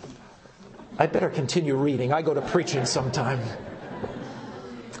 I'd better continue reading. I go to preaching sometime.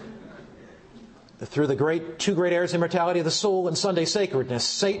 Through the two great errors, immortality of the soul and Sunday sacredness,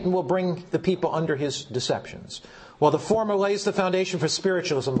 Satan will bring the people under his deceptions. While the former lays the foundation for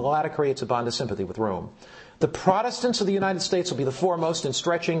spiritualism, the latter creates a bond of sympathy with Rome. The Protestants of the United States will be the foremost in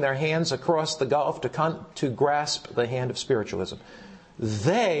stretching their hands across the gulf to grasp the hand of spiritualism.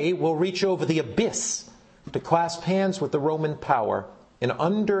 They will reach over the abyss to clasp hands with the Roman power, and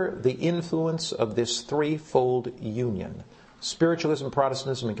under the influence of this threefold union, spiritualism,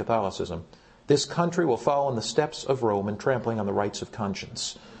 Protestantism, and Catholicism, this country will follow in the steps of Rome in trampling on the rights of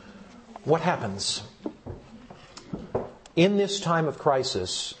conscience. What happens? In this time of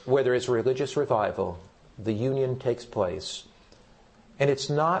crisis, where there is religious revival, the union takes place. And it's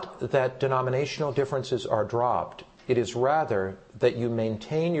not that denominational differences are dropped. It is rather that you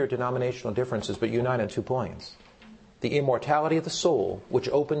maintain your denominational differences, but unite on 2 points. The immortality of the soul, which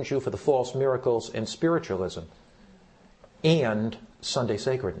opens you for the false miracles and spiritualism, and Sunday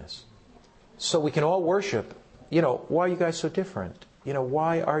sacredness. So we can all worship. Why are you guys so different?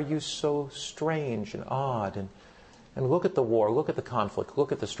 Why are you so strange and odd? And look at the war, look at the conflict,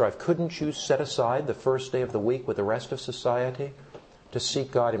 look at the strife. Couldn't you set aside the first day of the week with the rest of society to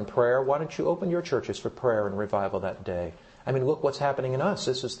seek God in prayer? Why don't you open your churches for prayer and revival that day? Look what's happening in us.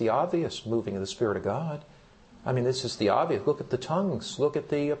 This is the obvious moving of the Spirit of God. This is the obvious. Look at the tongues. Look at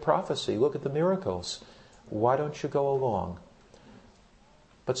the prophecy. Look at the miracles. Why don't you go along?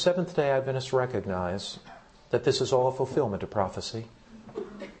 But Seventh-day Adventists recognize that this is all a fulfillment of prophecy.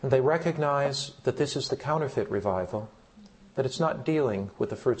 And they recognize that this is the counterfeit revival, that it's not dealing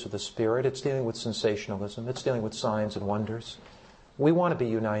with the fruits of the Spirit, it's dealing with sensationalism, it's dealing with signs and wonders. We want to be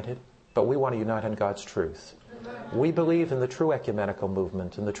united, but we want to unite on God's truth. We believe in the true ecumenical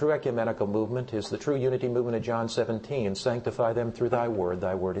movement, and the true ecumenical movement is the true unity movement of John 17, sanctify them through thy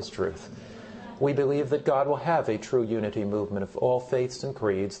word is truth. We believe that God will have a true unity movement of all faiths and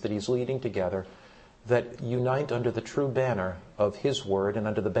creeds that He's leading together, that unite under the true banner of His Word and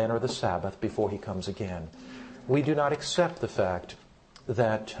under the banner of the Sabbath before He comes again. We do not accept the fact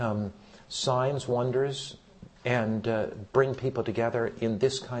that signs, wonders, and bring people together in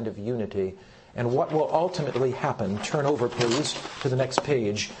this kind of unity. And what will ultimately happen, turn over please to the next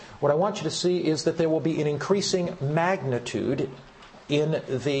page, what I want you to see is that there will be an increasing magnitude in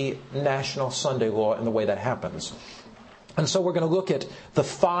the national Sunday law and the way that happens. And so we're going to look at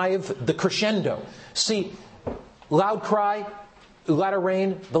the crescendo. See, loud cry, latter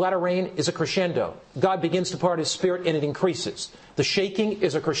rain. The latter rain is a crescendo. God begins to pour out His Spirit and it increases. The shaking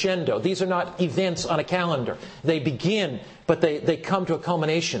is a crescendo. These are not events on a calendar. They begin, but they come to a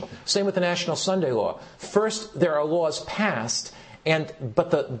culmination. Same with the National Sunday Law. First, there are laws passed,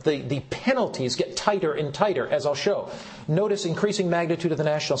 but the penalties get tighter and tighter, as I'll show. Notice increasing magnitude of the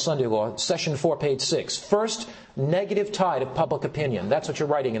National Sunday Law, Session 4, page 6. First, negative tide of public opinion. That's what you're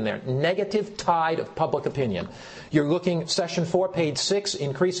writing in there. Negative tide of public opinion. You're looking, Session 4, page 6,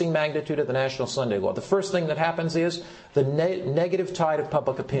 increasing magnitude of the National Sunday Law. The first thing that happens is the negative tide of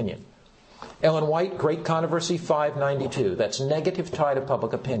public opinion. Ellen White, Great Controversy 592. That's negative tide of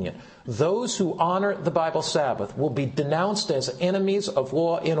public opinion. Those who honor the Bible Sabbath will be denounced as enemies of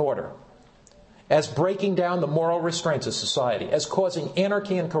law and order, as breaking down the moral restraints of society, as causing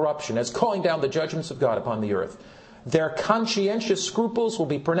anarchy and corruption, as calling down the judgments of God upon the earth. Their conscientious scruples will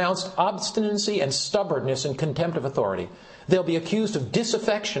be pronounced obstinacy and stubbornness and contempt of authority. They'll be accused of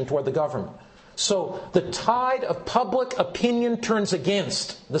disaffection toward the government. So the tide of public opinion turns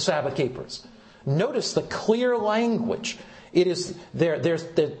against the Sabbath keepers. Notice the clear language. It is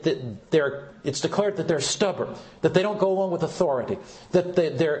it's declared that they're stubborn, that they don't go along with authority, that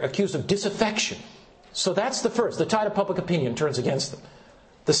they're accused of disaffection. So that's the first. The tide of public opinion turns against them.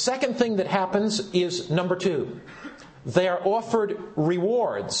 The second thing that happens is number 2. They are offered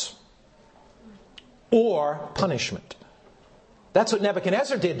rewards or punishment. That's what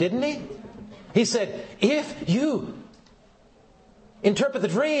Nebuchadnezzar did, didn't he? He said, if you interpret the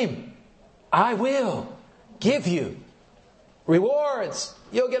dream, I will give you rewards.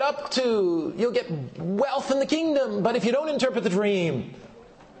 You'll get wealth in the kingdom. But if you don't interpret the dream,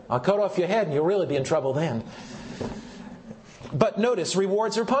 I'll cut off your head and you'll really be in trouble then. But notice,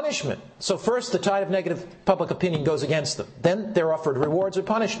 rewards or punishment. So first, the tide of negative public opinion goes against them. Then they're offered rewards or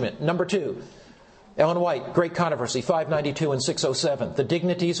punishment. Number 2, Ellen White, Great Controversy, 592 and 607. The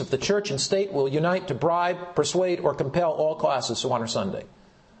dignities of the church and state will unite to bribe, persuade, or compel all classes to honor Sunday.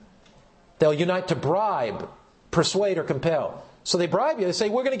 They'll unite to bribe persuade or compel. So they bribe you. They say,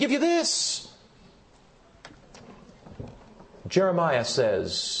 we're going to give you this. Jeremiah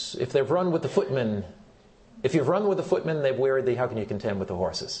says, if you've run with the footmen, they've wearied thee, how can you contend with the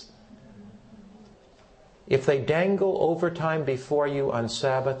horses? If they dangle overtime before you on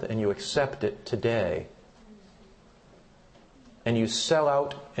Sabbath and you accept it today, and you sell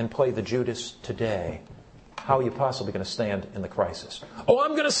out and play the Judas today, how are you possibly going to stand in the crisis? Oh,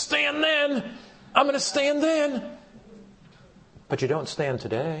 I'm going to stand then. I'm going to stand then. But you don't stand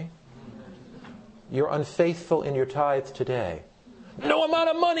today. You're unfaithful in your tithe today. No amount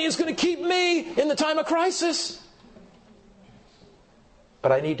of money is going to keep me in the time of crisis.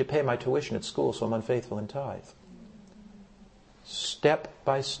 But I need to pay my tuition at school, so I'm unfaithful in tithe. Step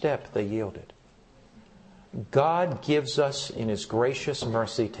by step, they yielded. God gives us in His gracious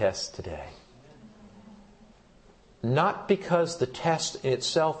mercy tests today. Not because the test in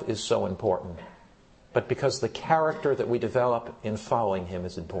itself is so important, but because the character that we develop in following Him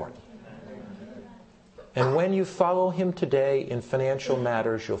is important. And when you follow Him today in financial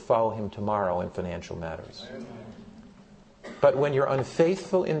matters, you'll follow Him tomorrow in financial matters. But when you're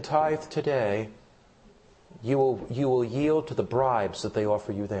unfaithful in tithe today, you will yield to the bribes that they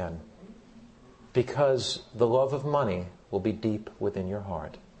offer you then. Because the love of money will be deep within your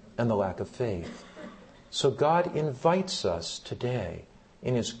heart, and the lack of faith. So God invites us today,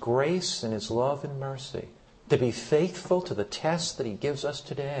 in His grace and His love and mercy, to be faithful to the test that He gives us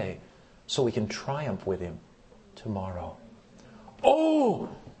today, so we can triumph with Him tomorrow. Oh!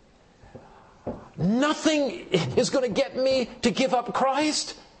 Nothing is going to get me to give up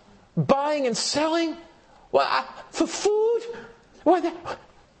Christ? Buying and selling? Well, for food? Why,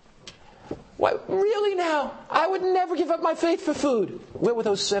 really now? I would never give up my faith for food. Where were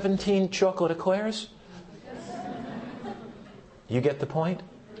those 17 chocolate eclairs? You get the point?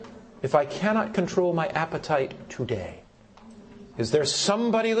 If I cannot control my appetite today, is there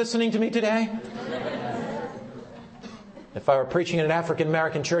somebody listening to me today? If I were preaching in an African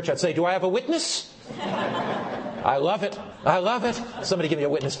American church, I'd say, do I have a witness? I love it. I love it. Somebody give me a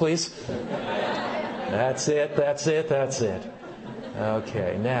witness, please. That's it. That's it. That's it.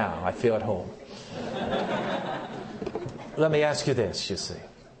 Okay, now I feel at home. Let me ask you this, you see.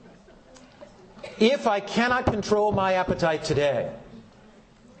 If I cannot control my appetite today,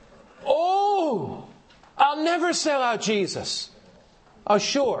 I'll never sell out Jesus. Oh,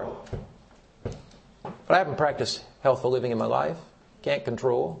 sure. But I haven't practiced healthful living in my life. Can't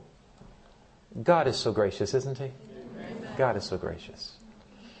control. God is so gracious, isn't He? God is so gracious.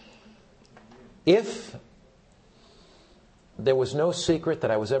 If there was no secret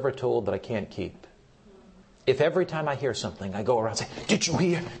that I was ever told that I can't keep, if every time I hear something, I go around and say, did you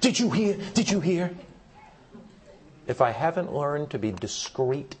hear? Did you hear? Did you hear? If I haven't learned to be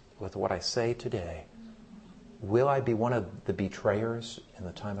discreet with what I say today, will I be one of the betrayers in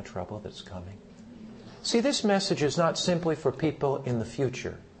the time of trouble that's coming? See, this message is not simply for people in the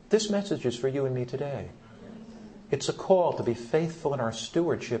future. This message is for you and me today. It's a call to be faithful in our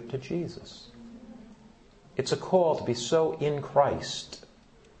stewardship to Jesus. It's a call to be so in Christ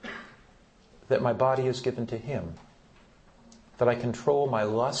that my body is given to Him, that I control my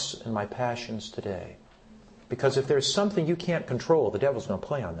lusts and my passions today. Because if there's something you can't control, the devil's going to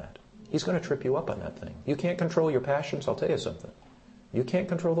play on that. He's going to trip you up on that thing. You can't control your passions, I'll tell you something. You can't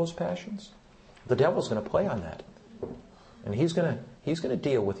control those passions. The devil's going to play on that. And he's going to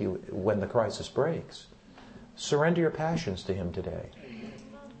deal with you when the crisis breaks. Surrender your passions to Him today.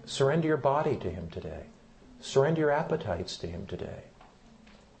 Surrender your body to Him today. Surrender your appetites to Him today.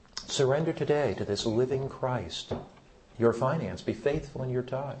 Surrender today to this living Christ. Your finance. Be faithful in your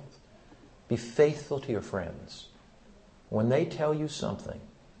tithe. Be faithful to your friends. When they tell you something,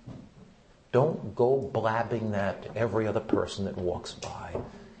 don't go blabbing that to every other person that walks by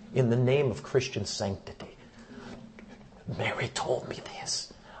in the name of Christian sanctity. Mary told me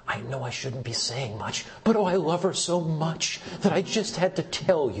this. I know I shouldn't be saying much, but I love her so much that I just had to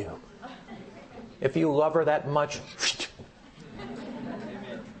tell you. If you love her that much,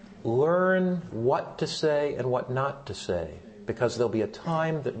 learn what to say and what not to say, because there'll be a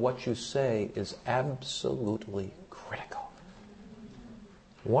time that what you say is absolutely critical.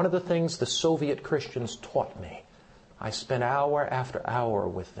 One of the things the Soviet Christians taught me, I spent hour after hour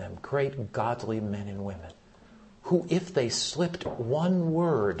with them, great godly men and women, who, if they slipped one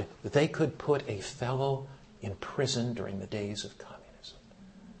word, they could put a fellow in prison during the days of communism.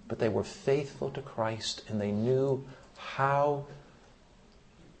 But they were faithful to Christ, and they knew how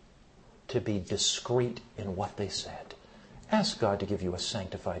to be discreet in what they said. Ask God to give you a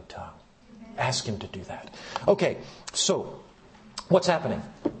sanctified tongue. Ask Him to do that. Okay, so what's happening?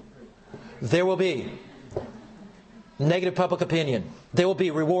 There will be Negative public opinion. There will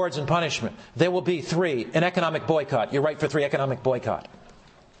be rewards and punishment. There will be 3, an economic boycott. You're right for 3, economic boycott.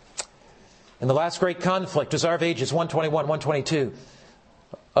 In the last great conflict, Desire of Ages 121, 122,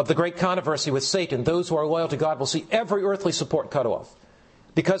 of the great controversy with Satan, those who are loyal to God will see every earthly support cut off.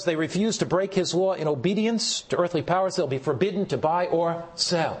 Because they refuse to break His law in obedience to earthly powers, they'll be forbidden to buy or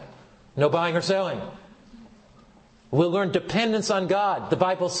sell. No buying or selling. We'll learn dependence on God. The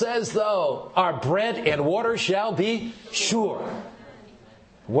Bible says, though, our bread and water shall be sure.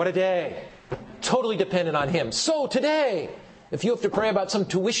 What a day. Totally dependent on Him. So today, if you have to pray about some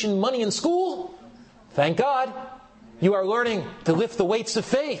tuition money in school, thank God, you are learning to lift the weights of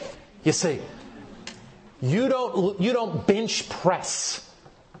faith. You see, you don't bench press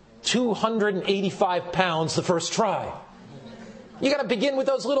 285 pounds the first try. You got to begin with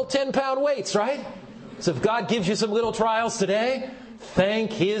those little 10-pound weights, right? So if God gives you some little trials today,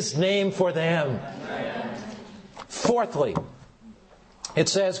 thank His name for them. Fourthly, it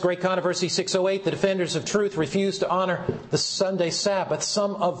says, Great Controversy 608, the defenders of truth refuse to honor the Sunday Sabbath.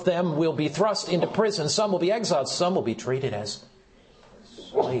 Some of them will be thrust into prison. Some will be exiled. Some will be treated as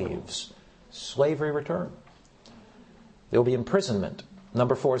slaves. Slavery return. There will be imprisonment.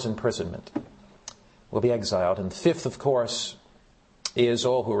 Number 4 is imprisonment. Will be exiled. And 5th, of course, is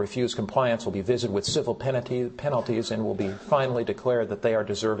all who refuse compliance will be visited with civil penalties and will be finally declared that they are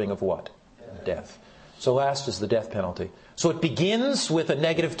deserving of what? Death. So last is the death penalty. So it begins with a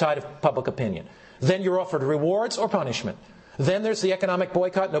negative tide of public opinion. Then you're offered rewards or punishment. Then there's the economic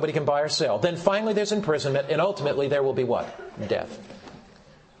boycott, nobody can buy or sell. Then finally there's imprisonment, and ultimately there will be what? Death.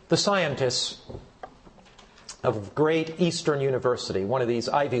 The scientists of great Eastern University, one of these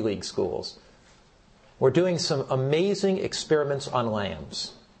Ivy League schools, were doing some amazing experiments on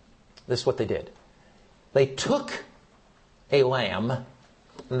lambs. This is what they did. They took a lamb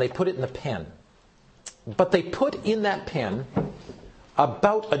and they put it in the pen. But they put in that pen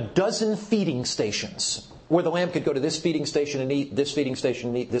about a dozen feeding stations where the lamb could go to this feeding station and eat, this feeding station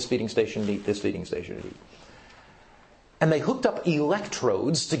and eat, this feeding station and eat, this feeding station and eat. And they hooked up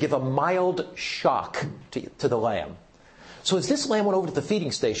electrodes to give a mild shock to the lamb. So as this lamb went over to the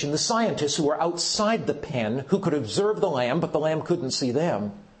feeding station, the scientists who were outside the pen, who could observe the lamb, but the lamb couldn't see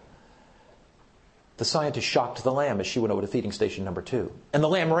them, the scientists shocked the lamb as she went over to feeding station number 2. And the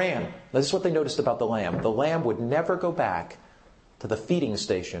lamb ran. Now, this is what they noticed about the lamb. The lamb would never go back to the feeding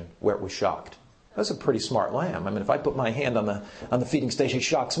station where it was shocked. That's a pretty smart lamb. I mean, if I put my hand on the feeding station, it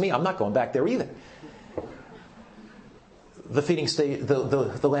shocks me, I'm not going back there either.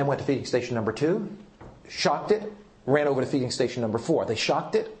 The lamb went to feeding station number 2, shocked it, ran over to feeding station number 4. They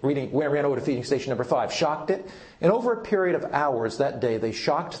shocked it, ran over to feeding station number 5, shocked it. And over a period of hours that day, they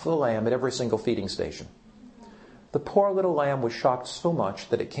shocked the lamb at every single feeding station. The poor little lamb was shocked so much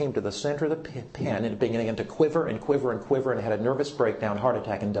that it came to the center of the pen and it began to quiver and quiver and quiver and had a nervous breakdown, heart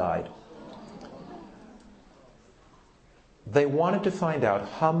attack, and died. They wanted to find out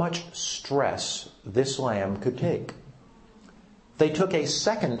how much stress this lamb could take. They took a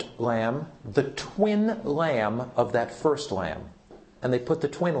second lamb, the twin lamb of that first lamb, and they put the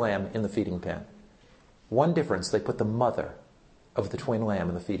twin lamb in the feeding pen. One difference, they put the mother of the twin lamb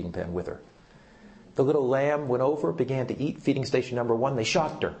in the feeding pen with her. The little lamb went over, began to eat. Feeding station number 1, they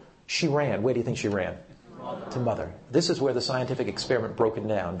shocked her. She ran. Where do you think she ran? To mother. This is where the scientific experiment broke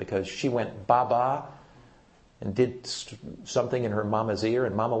down, because she went ba-ba and did something in her mama's ear,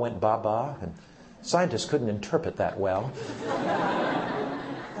 and mama went ba-ba, and scientists couldn't interpret that well.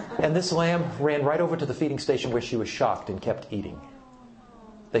 And this lamb ran right over to the feeding station where she was shocked and kept eating.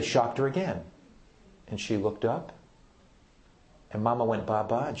 They shocked her again. And she looked up. And mama went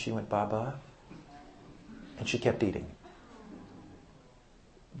ba-ba and she went ba-ba. And she kept eating.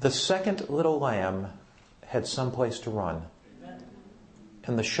 The second little lamb had someplace to run.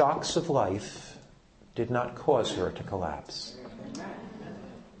 And the shocks of life did not cause her to collapse.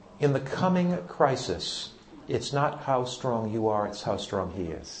 In the coming crisis, it's not how strong you are, it's how strong He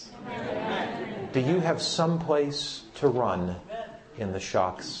is. Do you have some place to run in the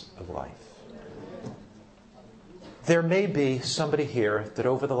shocks of life? There may be somebody here that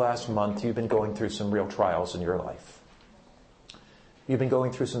over the last month you've been going through some real trials in your life. You've been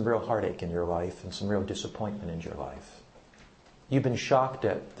going through some real heartache in your life and some real disappointment in your life. You've been shocked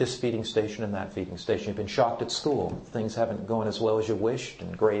at this feeding station and that feeding station. You've been shocked at school. Things haven't gone as well as you wished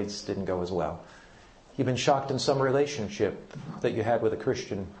and grades didn't go as well. You've been shocked in some relationship that you had with a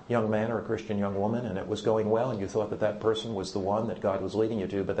Christian young man or a Christian young woman, and it was going well and you thought that that person was the one that God was leading you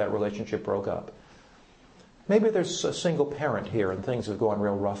to, but that relationship broke up. Maybe there's a single parent here and things have gone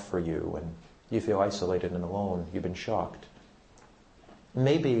real rough for you and you feel isolated and alone. You've been shocked.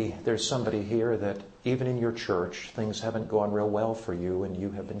 Maybe there's somebody here that even in your church, things haven't gone real well for you and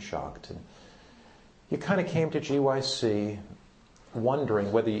you have been shocked. And you kind of came to GYC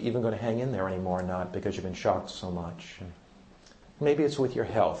wondering whether you're even going to hang in there anymore or not because you've been shocked so much. And maybe it's with your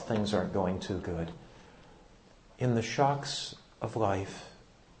health. Things aren't going too good. In the shocks of life,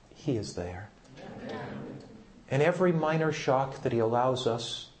 He is there. And every minor shock that He allows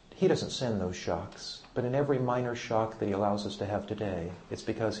us, He doesn't send those shocks, but in every minor shock that He allows us to have today, it's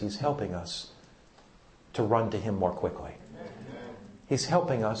because He's helping us to run to Him more quickly. He's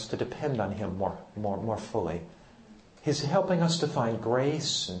helping us to depend on Him more fully. He's helping us to find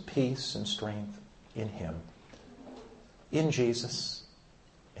grace and peace and strength in Him. In Jesus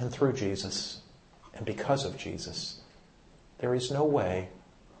and through Jesus and because of Jesus, there is no way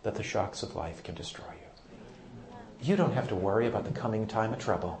that the shocks of life can destroy you. You don't have to worry about the coming time of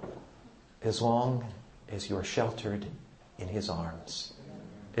trouble as long as you are sheltered in His arms,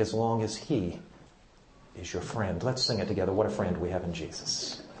 as long as He is your friend. Let's sing it together. What a friend we have in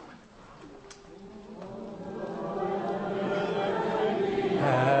Jesus.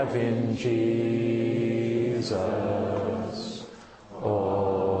 Have in Jesus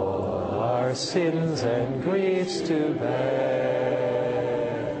all our sins and griefs to bear.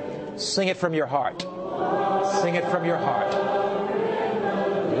 Sing it from your heart. Sing it from your heart.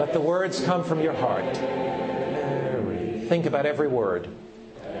 Let the words come from your heart. Think about every word.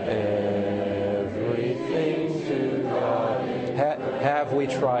 Everything to God. Have we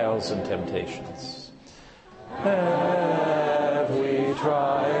trials and temptations? Have we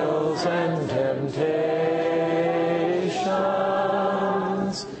trials and temptations?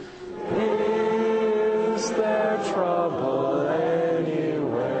 Is there trouble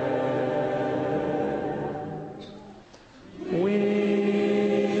anywhere?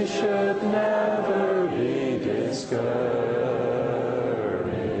 We should never be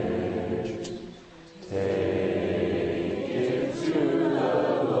discouraged. Take it to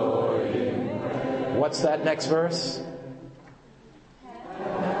the Lord in prayer. What's that next verse?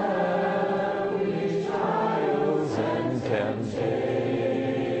 Have we trials and temptations?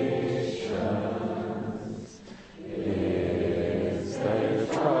 Is there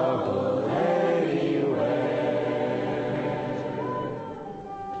trouble anywhere?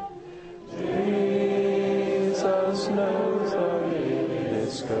 Jesus knows our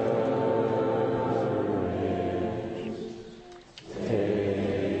discouraged.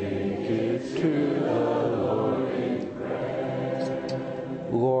 Take it to the Lord in prayer.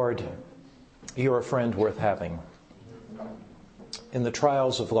 Lord, you're a friend worth having. In the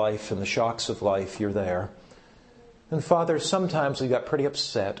trials of life and the shocks of life, you're there. And Father, sometimes we got pretty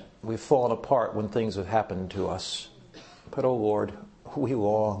upset. We've fallen apart when things have happened to us. But, oh Lord, we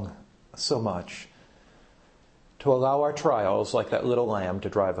long so much to allow our trials, like that little lamb, to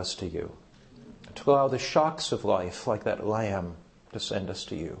drive us to you. To allow the shocks of life, like that lamb, to send us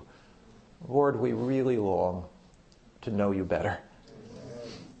to you. Lord, we really long to know you better.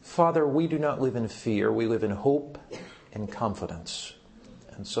 Father, we do not live in fear. We live in hope and confidence.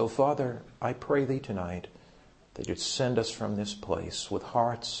 And so, Father, I pray thee tonight that you'd send us from this place with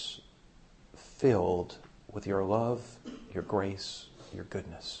hearts filled with your love, your grace, your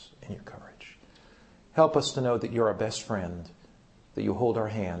goodness, and your courage. Help us to know that you're our best friend, that you hold our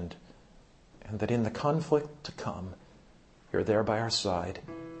hand, and that in the conflict to come, you're there by our side,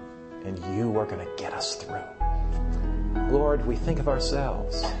 and you are going to get us through. Lord, we think of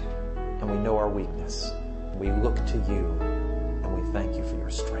ourselves, and we know our weakness. We look to you, and we thank you for your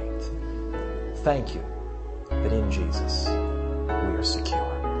strength. Thank you that in Jesus we are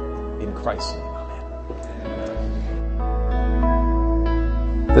secure. In Christ's name, amen.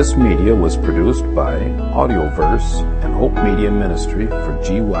 This media was produced by Audioverse and Hope Media Ministry for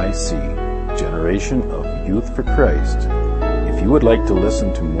GYC, Generation of Youth for Christ. If you would like to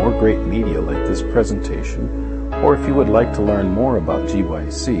listen to more great media like this presentation, or if you would like to learn more about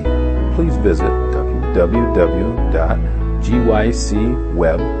GYC, please visit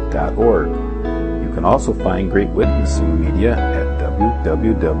www.gycweb.org. You can also find great witnessing media at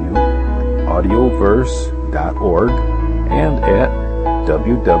www.audioverse.org and at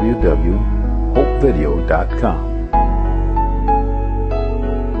www.hopevideo.com.